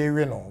no mo dey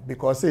no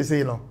because say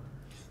the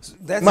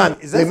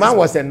man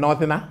was a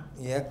northerner.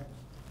 Yeah.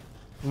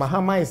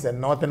 Mahama is a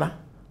northerner.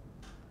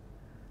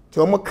 To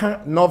omo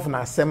kan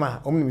northerner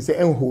sema omo say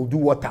enhold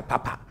water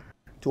papa.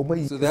 So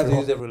that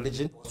is a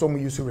religion? Some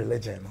use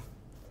religion.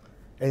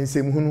 And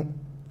same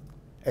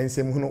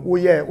hunu,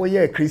 we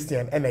are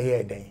Christian and a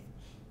year day.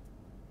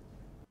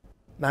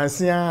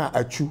 Nansia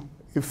achu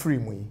a free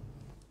mui.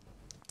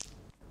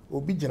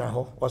 Obijina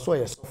ho, was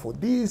why for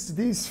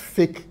these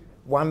fake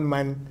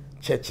one-man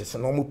churches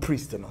and normal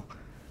priests,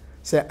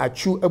 say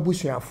achu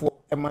abusia for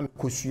a man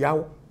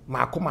kusiao,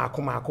 mako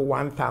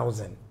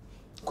 1,000.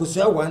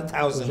 Kusiao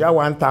 1,000. Kusiao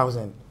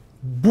 1,000.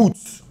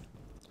 Boots,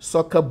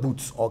 soccer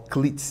boots or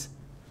cleats.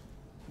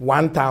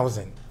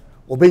 1,000.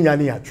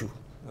 Obenyani atu.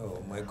 Oh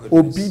my goodness.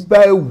 Obi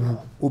ba ewu,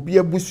 obi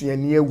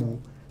abusuani ewu.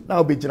 Na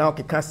obejina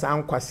okeka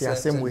san kwase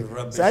asem we.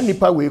 Sa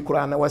nipa we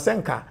kura na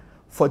wasenka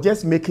for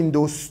just making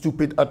those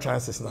stupid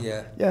utterances now.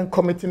 Yeah,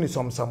 committing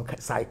some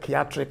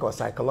psychiatric or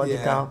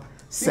psychological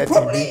setting.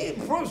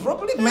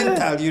 Probably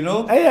mental, you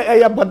know.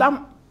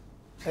 Bodam.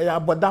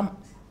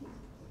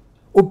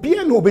 Obi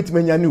no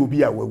obetimanya ni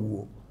obi a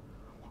wawu.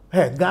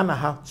 Hey, Ghana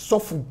ha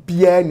sofu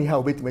bia ni ha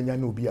obetimanya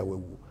ni obi a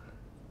wawu.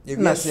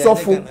 Na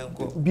sofu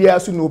bia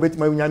so no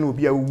obetimanya ni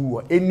obi a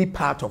wawu any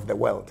part of the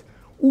world.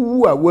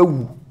 Uwu a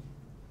wawu.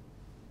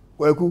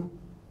 Weku.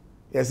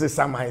 Yes,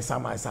 samai.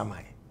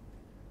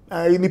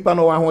 Nipa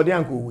no wa hode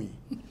anko wi.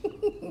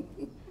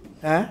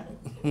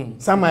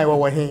 Samai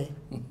wa he.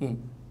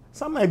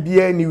 Samai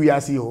bia ni wi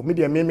ase ho. Me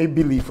dey me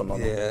believe no.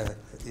 Yeah.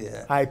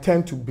 I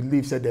tend to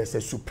believe that there's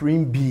a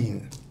supreme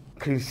being.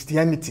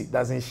 Christianity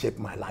doesn't shape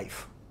my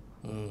life.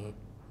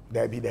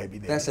 There be.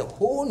 That's a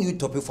whole new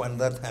topic for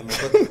another time.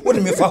 What do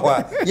you mean for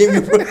what?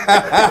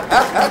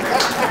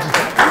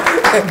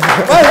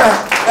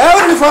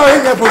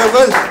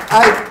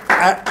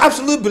 I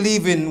absolutely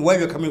believe in where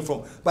you're coming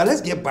from. But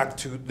let's get back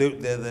to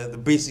the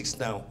basics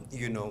now,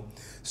 you know.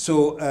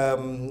 So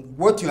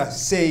what you are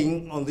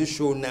saying on this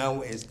show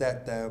now is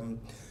that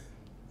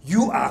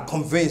you are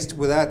convinced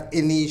without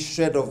any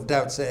shred of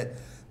doubt that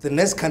the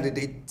next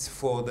candidate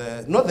for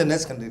the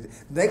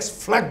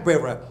next flag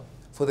bearer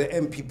for the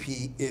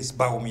NPP is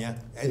Bawumia,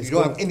 and you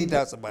don't have any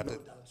doubts about it.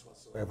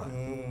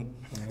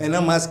 And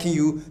I'm asking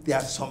you, there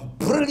are some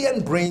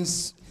brilliant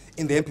brains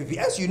in the NPP.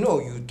 As you know,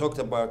 you talked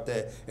about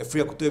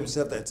Efria Kuto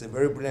himself, that's a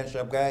very brilliant,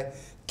 sharp guy.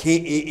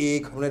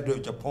 KAA, Commander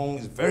of Japan,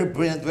 is very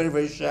brilliant, very,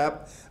 very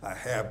sharp. I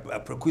have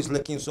Prequis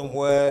lurking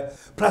somewhere,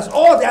 plus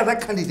all the other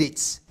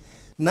candidates.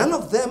 None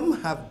of them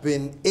have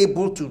been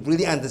able to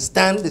really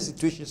understand the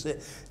situation. So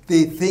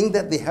they think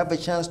that they have a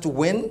chance to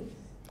win.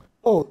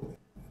 Oh,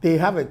 they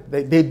have it.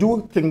 They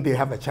do think they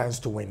have a chance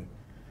to win,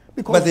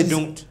 but they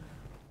don't.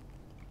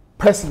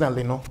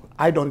 Personally, no,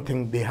 I don't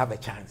think they have a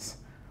chance.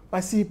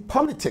 But see,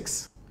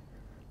 politics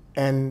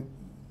and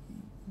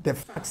the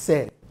fact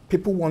that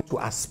people want to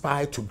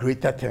aspire to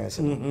greater things.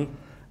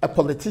 A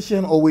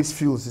politician always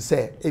feels to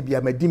say, "Hey,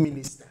 I'm a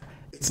minister.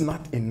 It's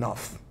not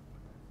enough."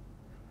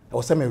 I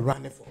was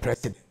running for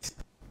president.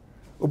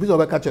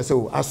 Obiso catch us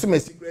so assume a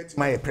secret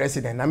my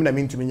president. I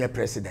mean to be a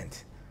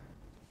president.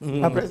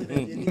 A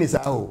president is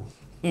how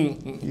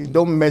you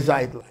don't measure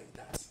it like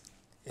that.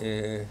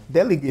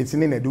 Delegates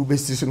in a do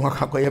business in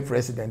a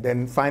president.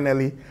 Then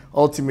finally,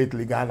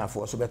 ultimately, Ghana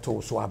for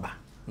Sobeto Swaba.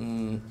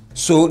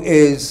 So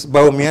is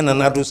Bawumia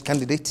Nanado's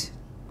candidate?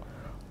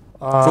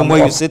 From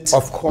where you sit?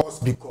 Of course,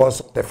 because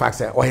of the fact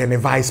that I'm a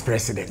vice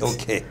president.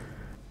 Okay.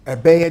 A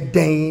bad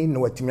day,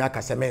 no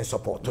KSM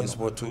support.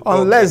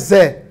 Unless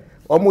they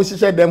almost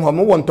share them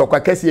home, won't talk. I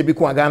guess you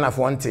become Ghana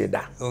for one day.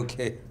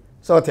 Okay.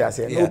 So I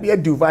say, no be a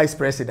do vice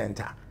president.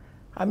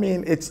 I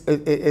mean,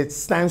 it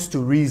stands to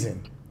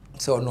reason.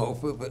 So no,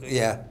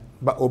 yeah.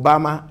 But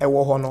Obama,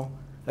 Ewohono,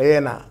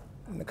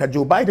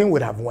 Joe Biden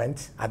would have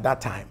went at that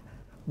time.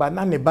 But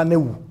now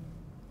Nebanu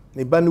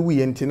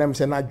and Tinem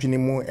Sena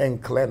Junimu and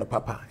Claire no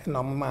Papa and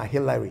Mama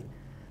Hillary,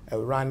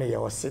 ran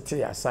or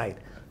city aside.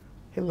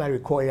 Hillary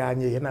Koya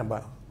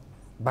number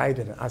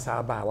Biden as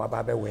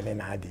Wababe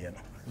winning idea.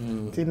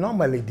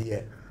 Normally,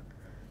 dear,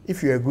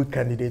 if you're a good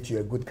candidate,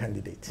 you're a good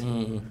candidate.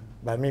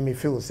 But made me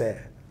feel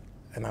sad,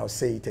 and I'll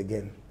say it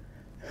again.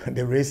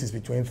 The race is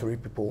between 3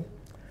 people,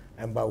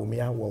 and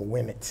Bawumia will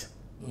win it.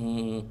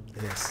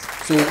 Yes.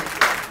 So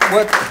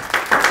what?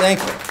 Thank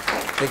you.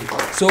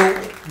 So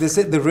they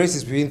said the race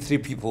is between 3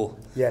 people.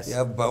 Yes. You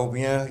have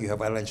Bawumia, you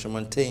have Alan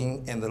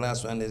Shamanting, and the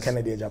last one is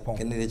Kennedy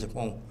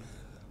Japan.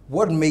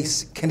 What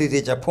makes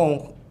Kennedy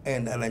Japan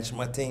and Alan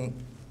Shamanting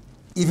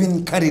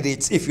even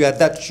candidates, if you are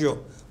that sure?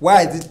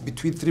 Why is it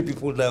between 3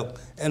 people now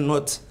and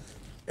not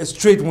a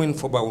straight win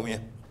for Bawumia?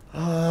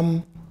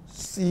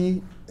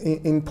 See,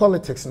 in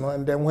politics,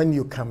 and then when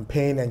you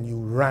campaign and you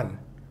run,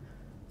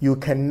 you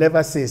can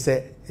never say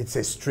it's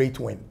a straight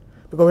win.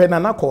 Because when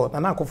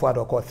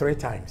Nanako for 3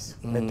 times,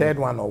 the 3rd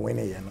one or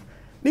winning,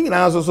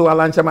 also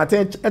Alan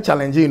Shamanting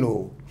challenging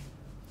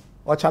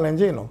or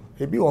challenging.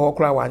 Maybe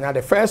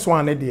the first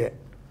one,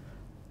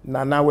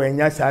 now we're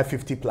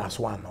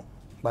 50+1.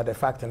 But the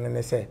fact and then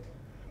they say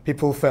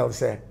people felt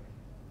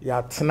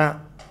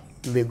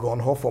they gone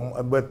home for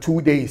about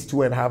 2 days,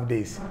 2.5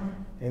 days.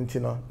 And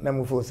you know,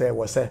 Namufu say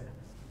was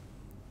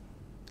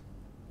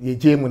ye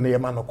jemu ne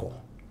manoko.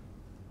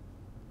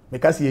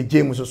 Because ye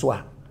jemu so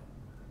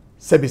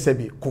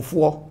sebi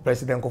Kufuor,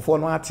 President Kufuor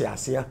no ate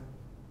asia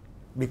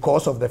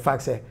because of the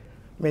fact say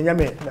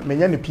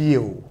menya ne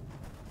PO.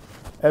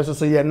 Also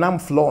so ye nam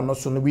floor no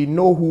so we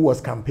know who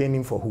was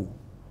campaigning for who.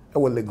 E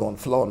will le gone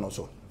floor no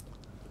so.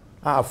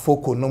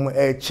 Foko no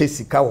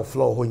chesika or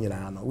floor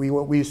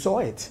we saw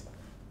it.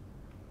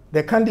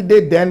 The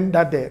candidate then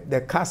that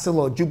the castle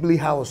or Jubilee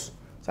House,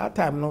 that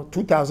time, no,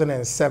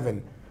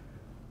 2007,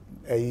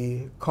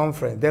 a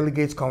conference,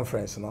 delegates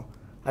conference,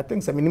 I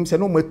think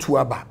no more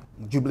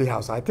Jubilee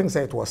House. I think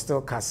it was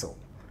still castle.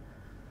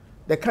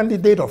 The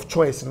candidate of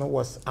choice,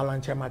 was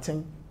Alan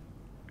Martin.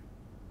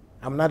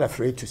 I'm not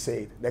afraid to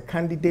say it. The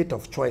candidate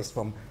of choice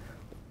from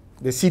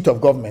the seat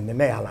of government, the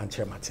name Alan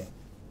Martin.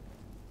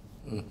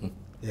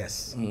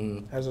 Yes.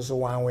 That's also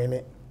one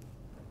way.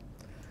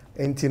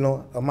 And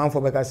a man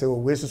for Becca say,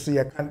 we see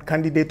a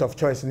candidate of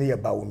choice near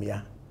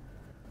Baumia.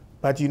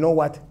 But you know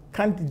what?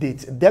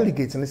 Candidates,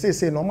 delegates, and they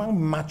say no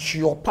man match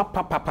your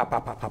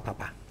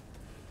papa.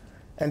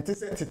 And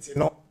this is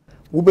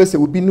we be say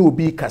we be no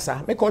be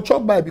kasa. Make a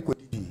chop by because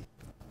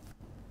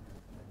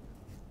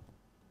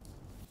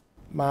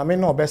Mammy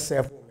no best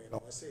serve for me,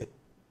 no say.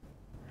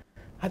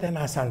 I don't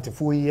know something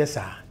for years,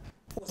 sir.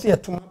 See a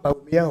tuma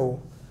about me,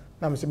 oh.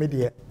 Now, Mr.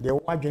 Media, the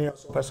white junior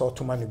super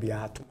to man be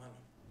a to man.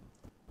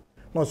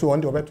 No, so on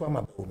the better one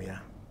about me.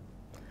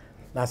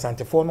 Now,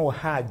 Santa Fe no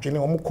hard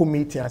junior,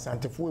 committee, and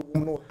Santa Fe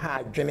no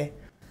hard junior.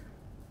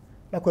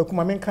 Now,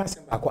 Kumaman can't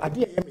say, I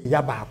dear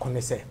Yaba,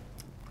 can say.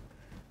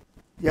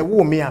 Ya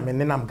wo me am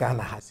ne nam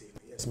Ghana ha se.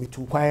 Yes, me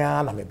tu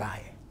kwaya na me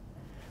bae.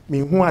 Me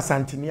hu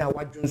asantini a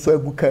wadwon so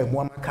aguka mu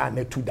amaka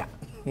na tuda.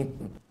 Me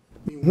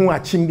hu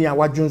achimni a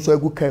wadwon so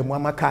aguka mu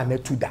amaka na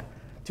tuda.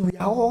 We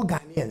are all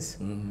Ghanaians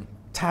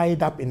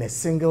tied up in a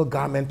single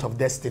garment of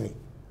destiny.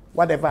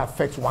 Whatever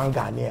affects one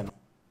Ghanaian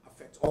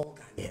affects all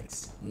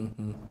Ghanaians.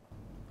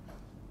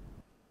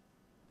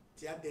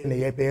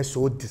 They are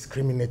so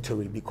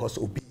discriminatory because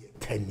obi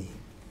Tenny.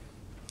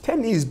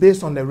 Tenny is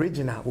based on the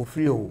regional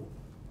Ofrio.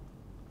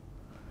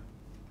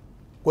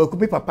 Well, could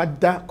be Papa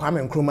da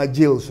Kwame Nkrumah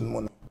jails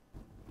in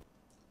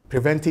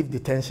Preventive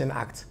Detention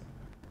Act.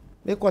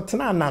 They got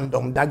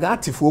Nandom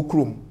Dagati for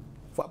Krum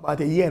for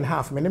about a year and a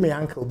half. My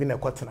uncle been a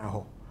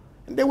Kotana.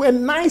 And they were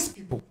nice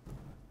people.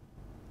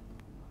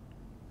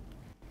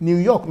 New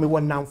York, me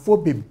one now for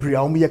be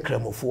brown me a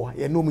cremo for.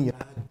 You know me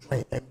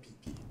join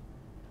NPP.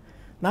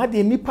 Now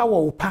the ni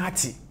power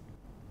party.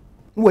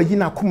 No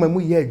yina kuma mu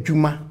ye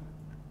juma.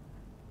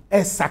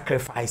 E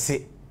sacrifice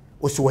it.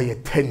 Also ye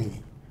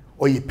tenny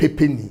or ye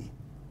pepini.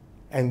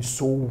 And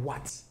so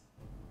what?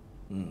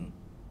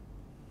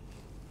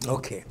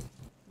 Okay.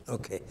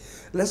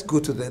 Let's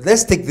go to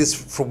let's take this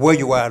from where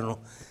you are now.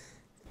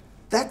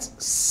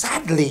 That's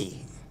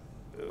sadly,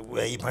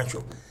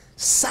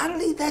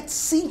 sadly that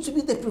seems to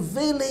be the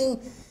prevailing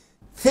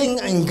thing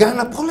in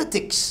Ghana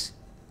politics.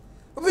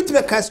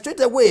 Straight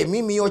away,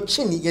 me or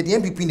Chini, the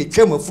NPP in the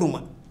chairman of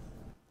Fruma.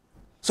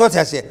 So what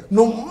I say,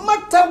 no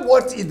matter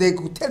what they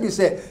could tell you,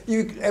 say,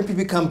 you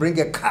NPP can bring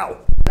a cow.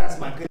 That's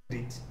my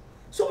candidate.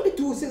 Somebody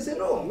to say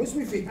no, Miss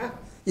Miffy,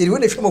 you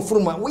want to show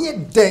Fruma, we are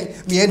dang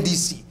me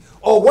NDC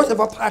or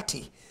whatever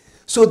party.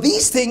 So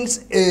these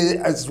things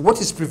is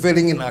what is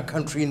prevailing in our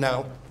country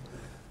now,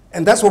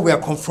 and that's what we are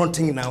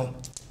confronting now.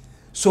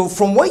 So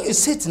from where you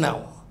sit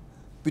now,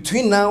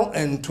 between now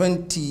and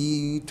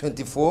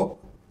 2024,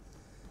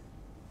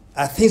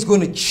 are things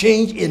going to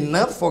change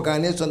enough for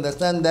Ghanaians to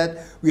understand that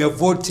we are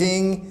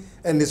voting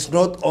and it's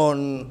not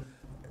on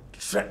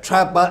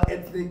tribal,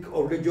 ethnic,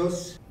 or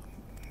religious?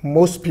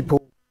 Most people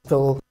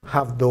still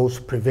have those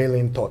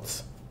prevailing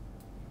thoughts.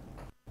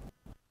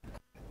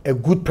 A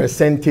good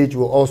percentage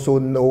will also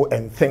know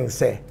and think,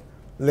 say,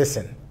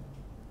 listen,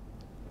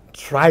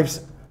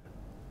 tribes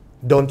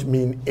don't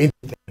mean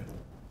anything.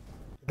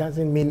 It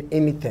doesn't mean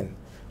anything.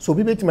 So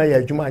people to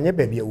my juma and your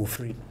baby are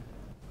free.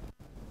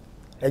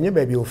 And your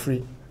baby are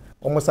free.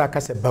 Almost like I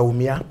said,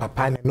 Baumia,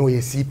 Papa, no ye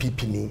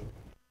CPP ni.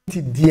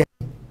 Dear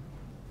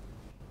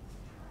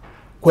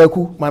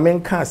Kweku, my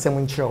men can't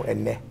say show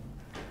and ne.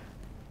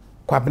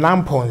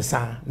 Kwabena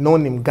Manu,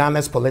 known in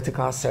Ghana's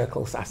political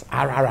circles as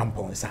RR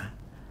Mponsa.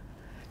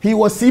 He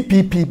was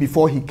CPP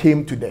before he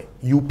came to the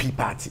UP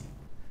party.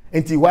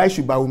 And why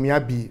should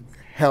Baumia be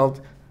held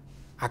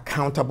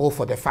accountable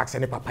for the facts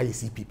and the Papa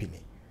is CPP?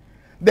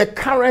 The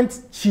current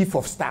chief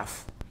of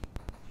staff,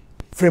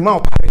 Freeman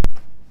Opare,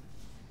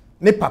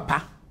 ne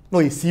Papa, no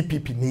is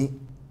CPP ni.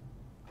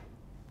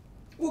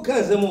 Who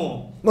cares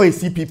more? No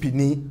is CPP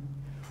ni.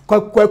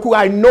 Kweku,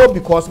 I know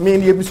because me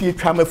and you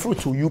try my fruit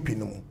to UP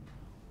no.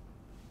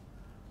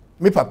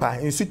 Me Papa,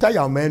 in Sita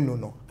Yamen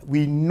no.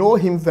 We know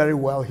him very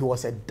well. He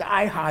was a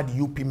die-hard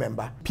UP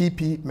member,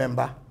 PP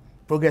member,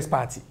 Progress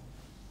Party.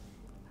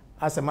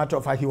 As a matter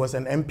of fact, he was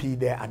an MP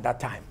there at that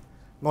time.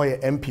 No, a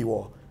MP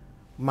war,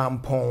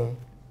 Mampong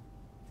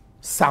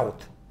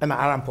South, and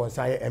Arampon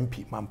say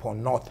MP, Mampong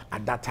North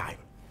at that time.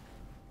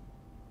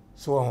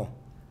 So,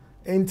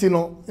 and you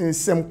know, in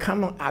some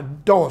canon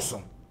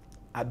adorson,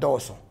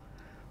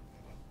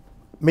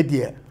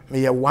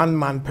 me a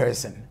one-man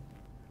person,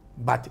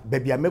 but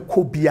baby, I make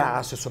kobia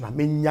as so na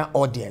menya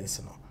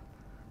audience no.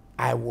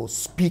 I will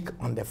speak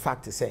on the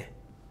fact to say,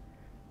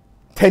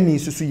 Tenny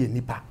susu ye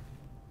nipa,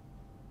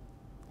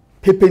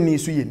 Pepe ni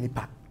su ye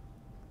nipa.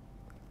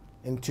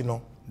 And you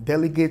know,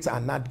 delegates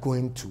are not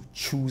going to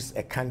choose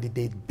a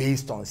candidate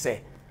based on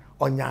say,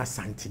 Onya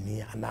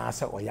Santini and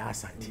answer Oya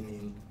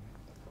Santini.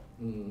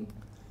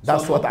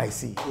 That's what I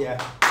see. Yeah.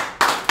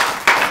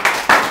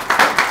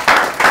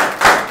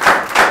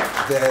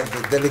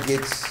 The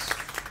delegates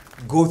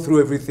go through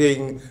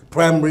everything,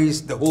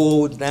 primaries, the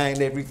whole nine,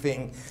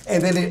 everything,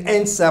 and then it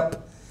ends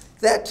up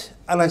that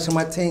Alan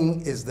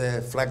Shamating is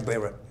the flag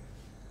bearer.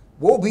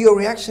 What will be your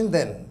reaction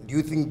then? Do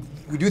you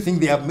think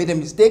they have made a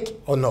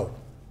mistake? Oh no,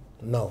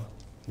 no.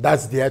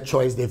 That's their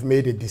choice. They've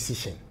made a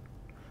decision.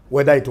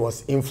 Whether it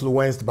was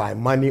influenced by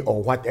money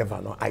or whatever,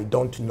 no, I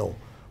don't know.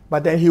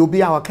 But then he'll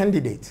be our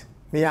candidate.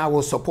 Me, I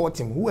will support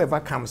him,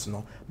 whoever comes,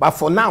 no. But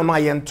for now, no,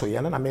 I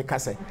make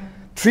say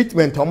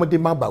treatment.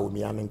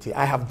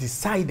 I have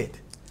decided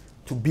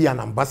to be an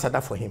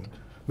ambassador for him.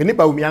 Me ne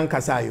ba umi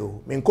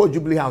ankasayo. Me nko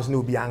Jubilee House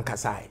no be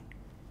ankasai.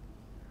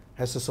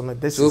 This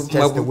is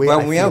just the way I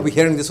feel. We are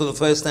hearing this for the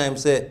first time.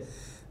 Say,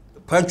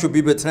 Pancho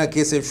Bibetra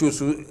KSM Show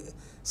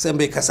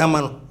Sembe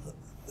Kasamano.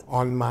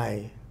 On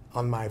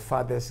my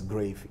father's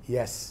grave,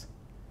 yes.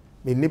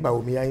 Me ne ba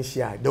umi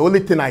anshia. The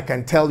only thing I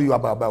can tell you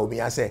about Baumi,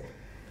 I say,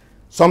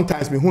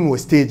 sometimes me hun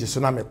was stage so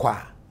na me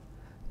kwa.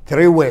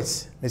 3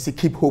 words, me say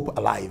keep hope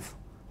alive.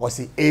 Or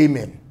say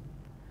amen.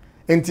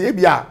 Enti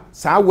ebia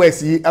sa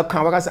words yi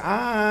akan waka say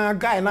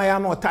guy na ya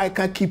no I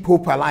can keep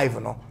hope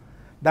alive no.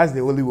 That's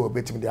the only way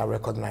between they are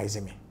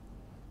recognizing me.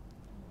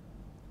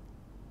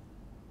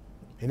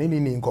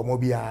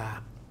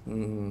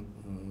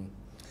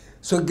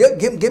 So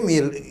give me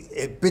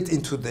a bit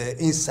into the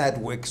inside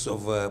works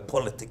of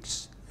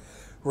politics.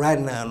 Right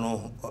now,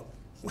 no,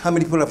 how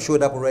many people have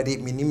showed up already?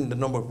 Minimum the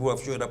number of people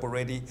have showed up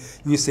already.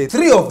 You say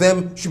 3 of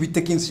them should be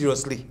taken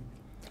seriously,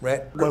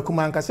 right? Well,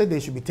 Kumanka said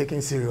they should be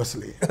taken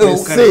seriously. They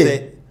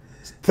say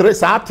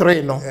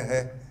 3 no.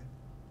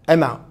 And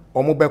now,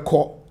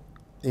 omobeko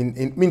in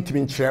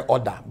mintimi chair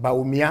order,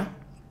 Baumia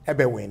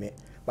ebe win.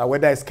 But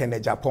whether it's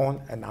Kenya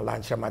Japan and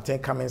Alan Shamatin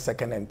coming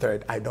 2nd and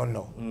 3rd, I don't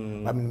know.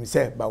 But me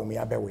say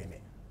Baumia be win.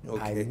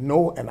 I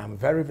know and I'm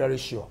very, very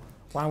sure.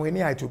 One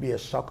winning it will be a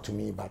shock to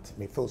me, but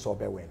me feel so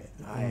be win.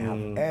 I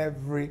have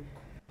every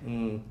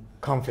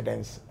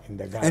confidence in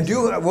the guys. And do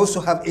you also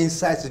have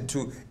insights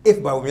into if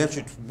Baumia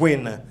should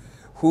win,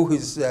 who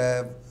his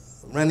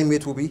running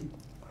mate will be?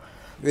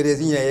 It is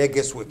in your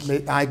guesswork.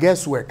 I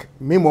guesswork.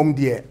 Me mom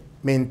dear.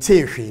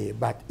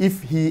 But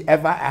if he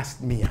ever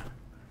asked me,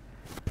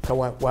 so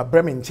what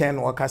Bremen Chen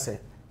or Casse,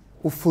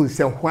 who full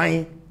say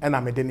why and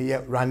I'm a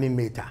running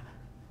meter,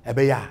 a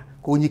beya,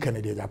 only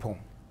Canada Japan.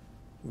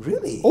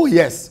 Really? Oh,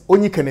 yes,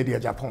 only Canada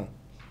Japan.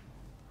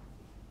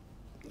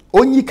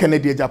 Only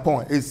Canada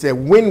Japan is a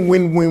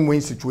win-win-win-win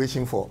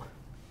situation for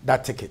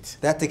that ticket.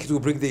 That ticket will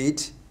break the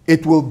 8?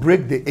 It will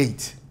break the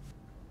 8.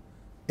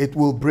 It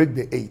will break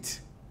the 8.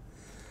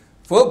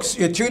 Folks,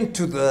 you're tuned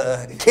to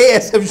the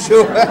KSM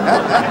show.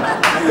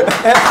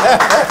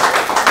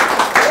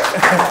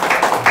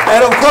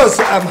 And of course,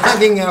 I'm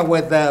hanging out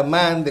with a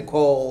man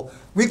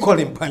we call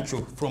him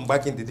Pancho from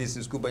back in the days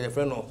in school, by your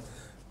friend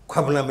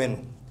Kwabena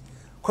Manu.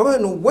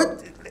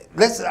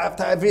 Kwabena,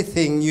 after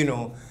everything, you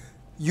know,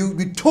 you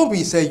told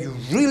me, say, you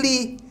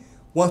really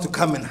want to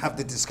come and have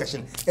the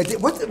discussion.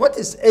 What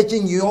is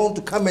urging you on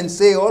to come and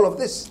say all of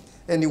this?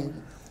 And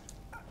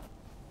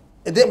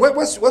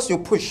what's your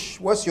push?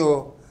 What's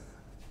your...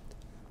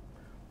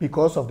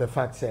 Because of the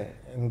fact that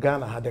in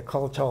Ghana had a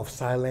culture of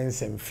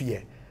silence and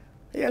fear.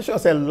 Yeah, sure,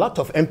 a lot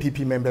of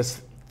NPP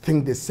members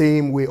think the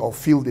same way or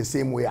feel the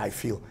same way I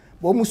feel.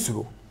 But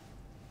musuro,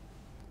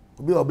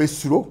 we obe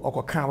suro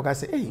or can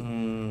say, hey,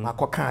 my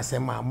coca say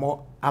my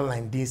more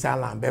align this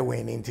align be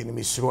when into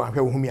me suro and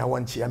whom I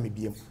want chia me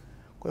be.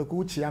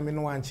 Kwaku chia me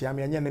no want chia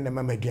me anya na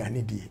mama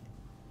aduane die.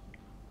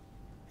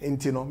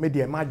 Enti no me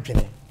dey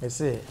madwene. Me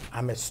say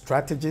I'm a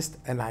strategist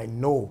and I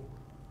know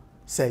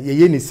say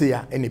ye ni say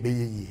ya ene be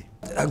ye.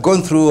 I've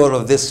gone through all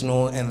of this,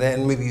 no, and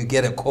then maybe you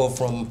get a call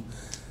from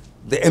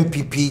the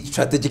NPP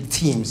strategic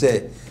team.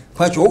 Say,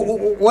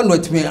 one way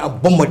to me, a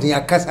bombarding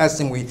a cast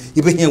asking we,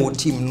 you be here with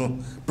team, no,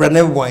 but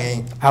never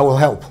why. I will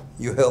help.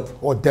 You help?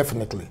 Oh,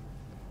 definitely.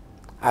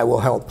 I will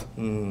help.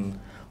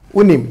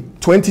 Unim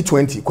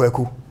 2020,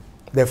 Kweku.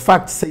 The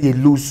fact say you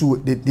lose,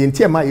 the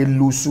entire man you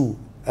lose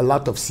a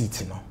lot of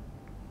seats, you know.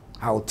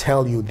 I will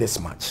tell you this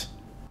much.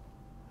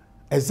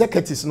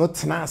 Executives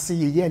not now see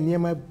ye near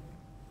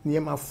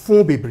my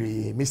phone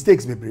bebre,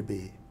 mistakes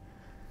bebre.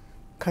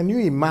 Can you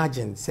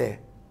imagine, say,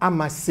 I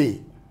must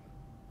say,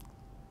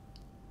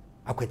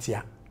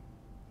 Akwetia,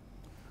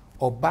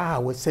 Oba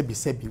was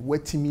sebi,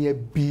 waiting me a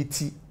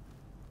BT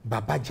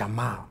Baba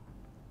Jamal,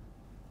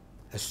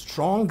 a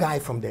strong guy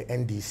from the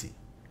NDC.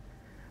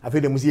 I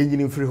feel the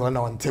museum free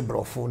on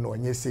table phone or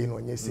you say,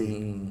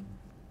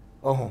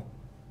 oh,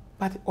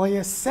 but or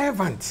a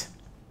servant.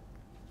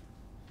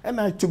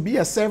 And to be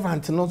a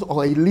servant, not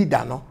or a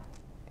leader, no.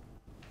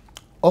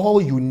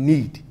 All you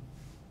need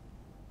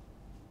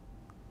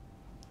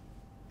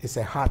is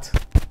a heart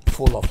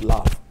full of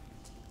love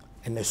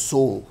and a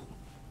soul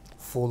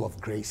full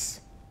of grace.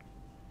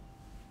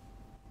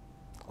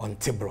 On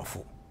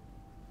Tibrofo.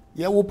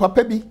 Yeah, wo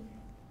papa bi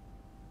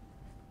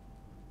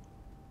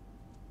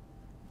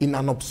in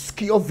an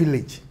obscure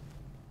village,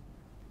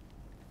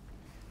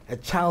 a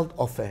child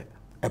of a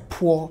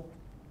poor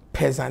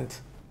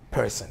peasant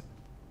person,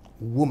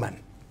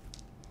 woman.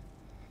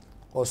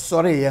 Or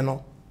sorry, you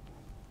know,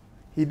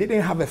 he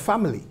didn't have a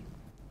family,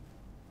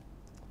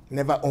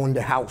 never owned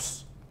a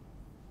house.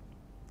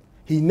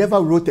 He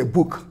never wrote a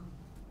book.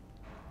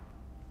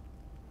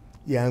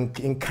 Young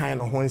in kind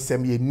of one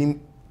sem ye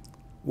nim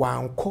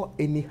one call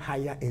any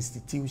higher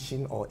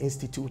institution or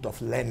institute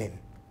of learning.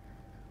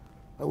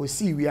 I will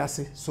see we are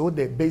so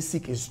the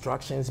basic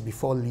instructions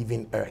before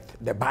leaving earth,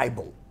 the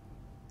Bible.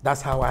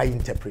 That's how I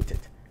interpret it.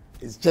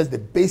 It's just the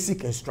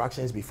basic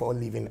instructions before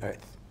leaving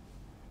earth.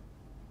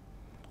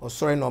 Or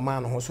sorry, no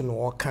man also no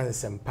all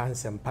kinds and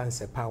pants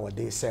power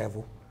they serve.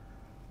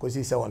 Because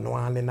he said, oh, no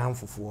one and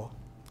for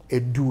a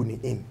doing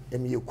in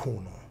Emmy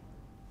Kuno.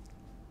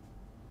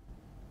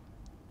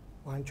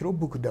 One true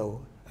book though,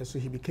 so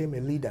he became a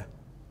leader.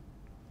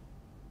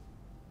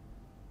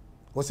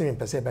 Wasn't even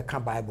per se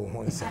back Bible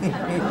once.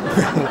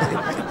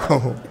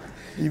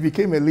 He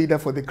became a leader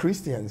for the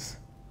Christians.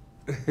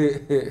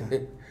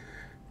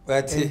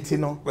 But you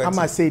know, I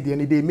must say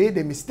they made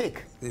a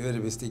mistake. They made a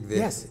mistake there.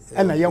 Yes,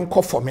 and a young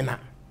call for me now.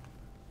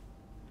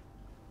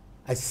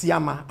 I see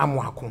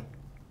Amwako.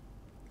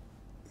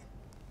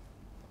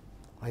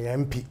 I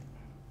am MP.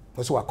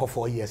 Also, I call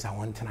 4 years. I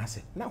want to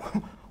say now.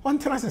 One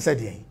time I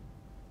said,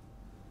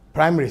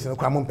 primaries no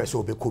kwamon pese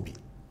obekobi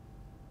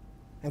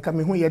enka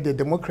me hu ye the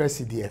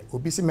democracy there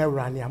obi si me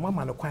rane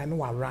amama no kwan no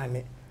wa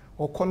rane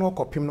okono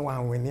okopim no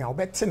anwene a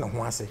obete ne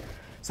ho ase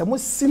se mo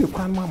si ne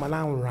kwan mama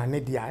na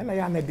anwene there na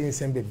ya na de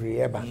nsem bebre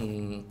eba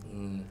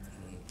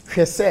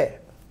hwe se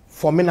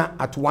for me na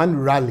at one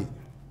rally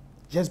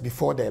just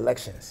before the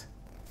elections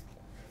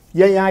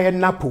yeah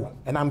napo,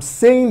 and I'm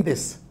saying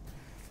this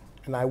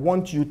and I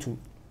want you to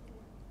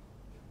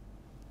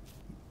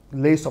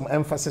lay some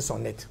emphasis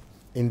on it.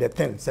 In the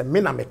 10, say me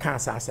na me can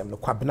say asem no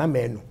Kwabena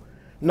Manu.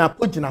 Na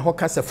pogina ho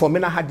ka say for me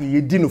na had ye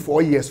di no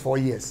 4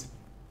 years.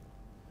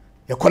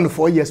 Ye kon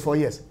 4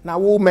 years. Na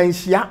wo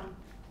manhia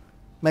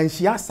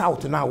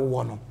south na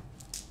wo no.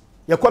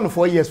 Ye kon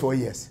 4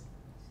 years.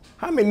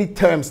 How many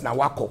terms na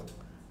wako?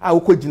 A wo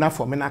kogina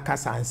for me na ka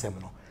say ansem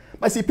no.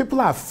 But see, people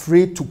are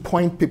afraid to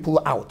point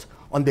people out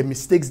on the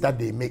mistakes that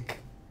they make.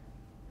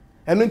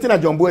 And nothing na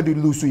John Boy do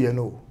lose you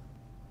know.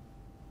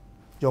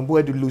 John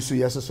Boy do lose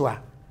you so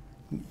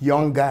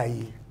young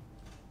guy,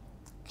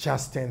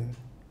 Justin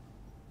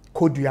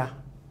Kodua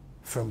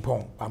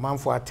Frimpong, a man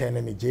for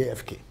attending the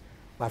JFK,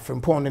 but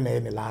Frimpong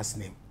in the last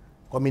name.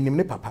 Come in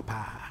him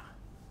papa.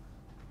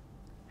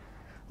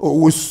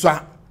 Oh,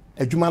 sir,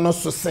 a Jumano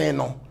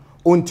Soseno,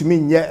 own to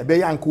me, yeah,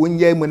 be uncle,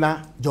 yeah,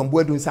 muna, John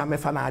Boy doing some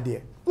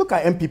fanade. Look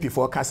at NPP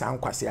for Casa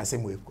and Quasia,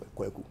 same way,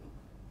 Quaku.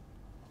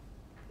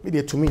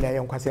 Maybe to me, I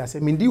am Quasia, say,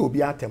 Mindy will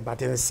be at them, but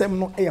in some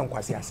no, I am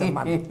Quasia, some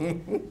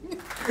man.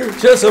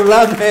 Just a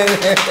lad, man.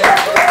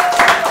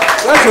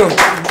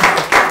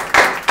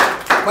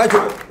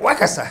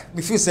 Wakasa,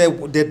 if you say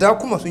the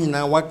document when you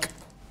now work.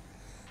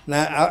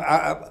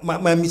 Now,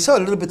 my saw a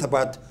little bit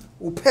about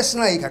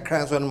personally, I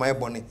cries on my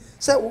bonnet.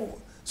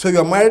 So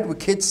you're married with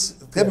kids.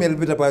 Tell me a little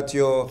bit about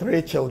your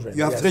 3 children.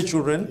 You have 3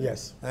 children?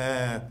 Yes.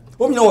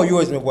 You know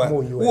yours, my wife.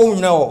 You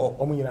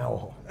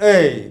know.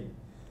 Hey.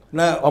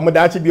 Now, I'm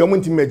going to be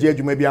able to make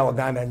you maybe our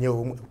Ghana and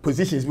your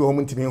positions we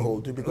want to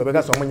hold because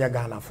that's what you're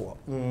Ghana for.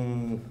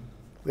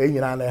 When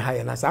you're not high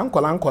and as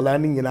uncle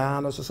learning, you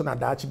know, so that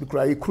that be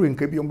cry,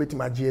 couldn't be on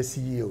my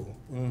GSCO.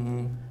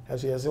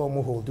 As you say,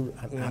 almost hold.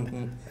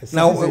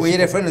 Now, we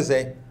had a friend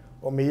say,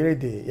 or me,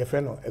 your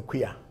friend, a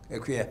queer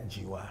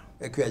Jiwa.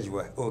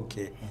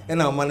 Okay.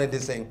 And our money the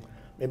same.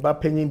 About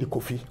penny the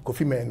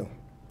coffee menu.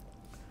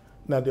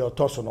 Now the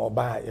autoson or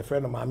buy a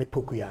friend of Mammy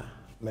Pokuya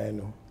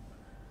menu.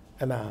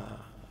 And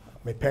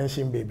my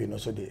pension baby no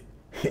so de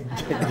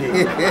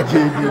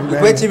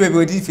pension baby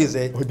odi fi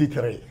say odi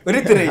 3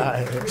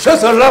 show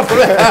some love.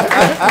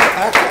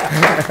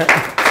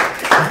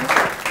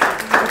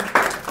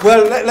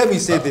 Well, let me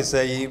say this,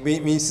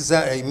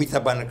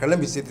 Mr. Banaka, let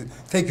me say this.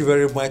 Thank you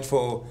very much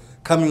for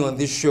coming on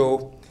this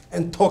show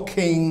and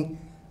talking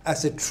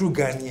as a true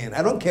Ghanaian.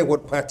 I don't care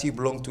what party you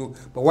belong to,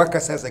 but work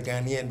as a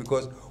Ghanaian,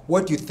 because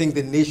what you think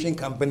the nation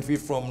can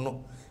benefit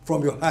from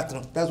your heart,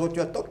 that's what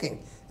you're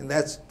talking. And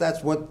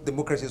that's what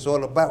democracy is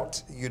all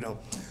about, you know.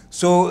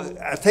 So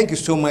thank you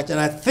so much. And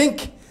I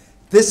think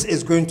this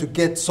is going to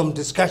get some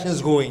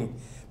discussions going.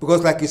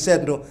 Because like you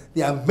said,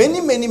 there are many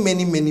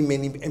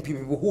NPP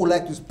people who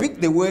like to speak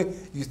the way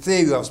you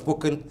say you have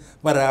spoken,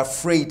 but are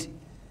afraid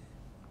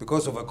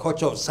because of a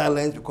culture of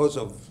silence, because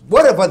of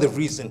whatever the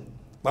reason.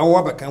 But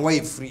why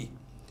you free?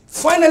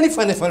 Finally,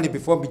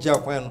 before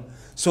Bijao,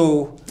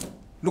 so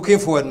looking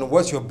forward,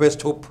 what's your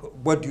best hope?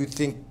 What do you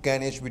think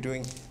Ghana should be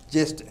doing?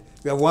 Just,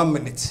 we have 1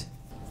 minute.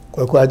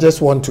 I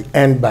just want to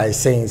end by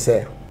saying,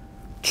 sir,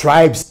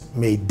 tribes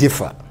may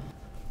differ,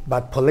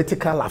 but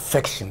political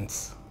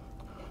affections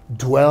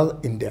dwell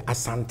in the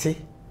Asante,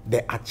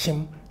 the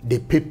Achim, the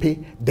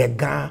Pepe, the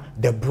Ga,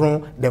 the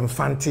Bron, the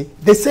Mfanti,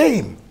 the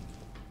same.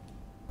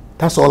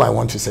 That's all I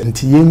want to say.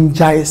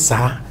 Ntiyenjai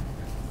sa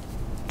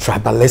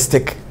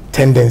tribalistic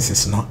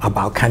tendencies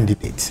about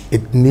candidates.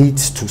 It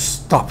needs to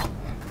stop.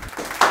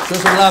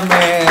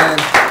 Man.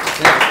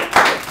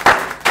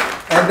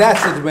 And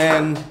that's it,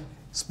 man.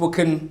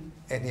 Spoken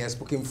and he has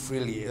spoken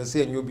freely. I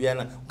say, you be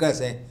an, can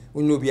say,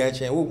 we know be a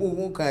chain.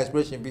 Who can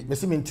expression be?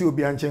 Missing in two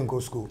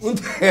Bianchenko school. Was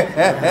it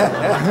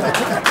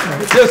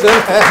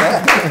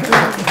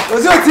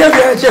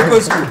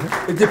Bianchenko school?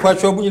 If the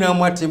patrol, you know,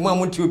 Martin,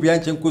 Mamma to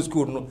Bianchenko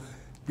school, no.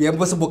 Be a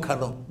possible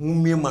cano,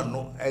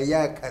 Mumano, a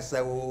ya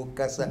casa,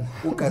 Casa,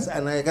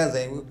 and I can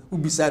say, who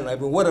be sad,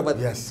 whatever.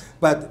 Yes.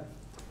 But,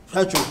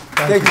 thank you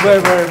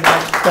very, very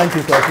much. Thank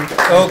you, Kofi.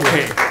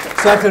 Okay.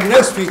 So until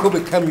next week, we'll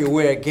be coming your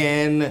way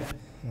again.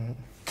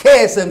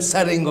 KSM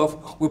signing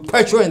off with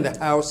Petrol in the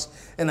house.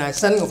 And I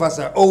signing off as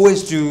I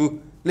always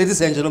do.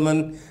 Ladies and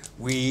gentlemen,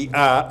 we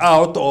are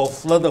out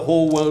of Let the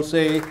Whole World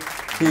Say,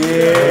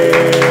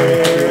 yeah.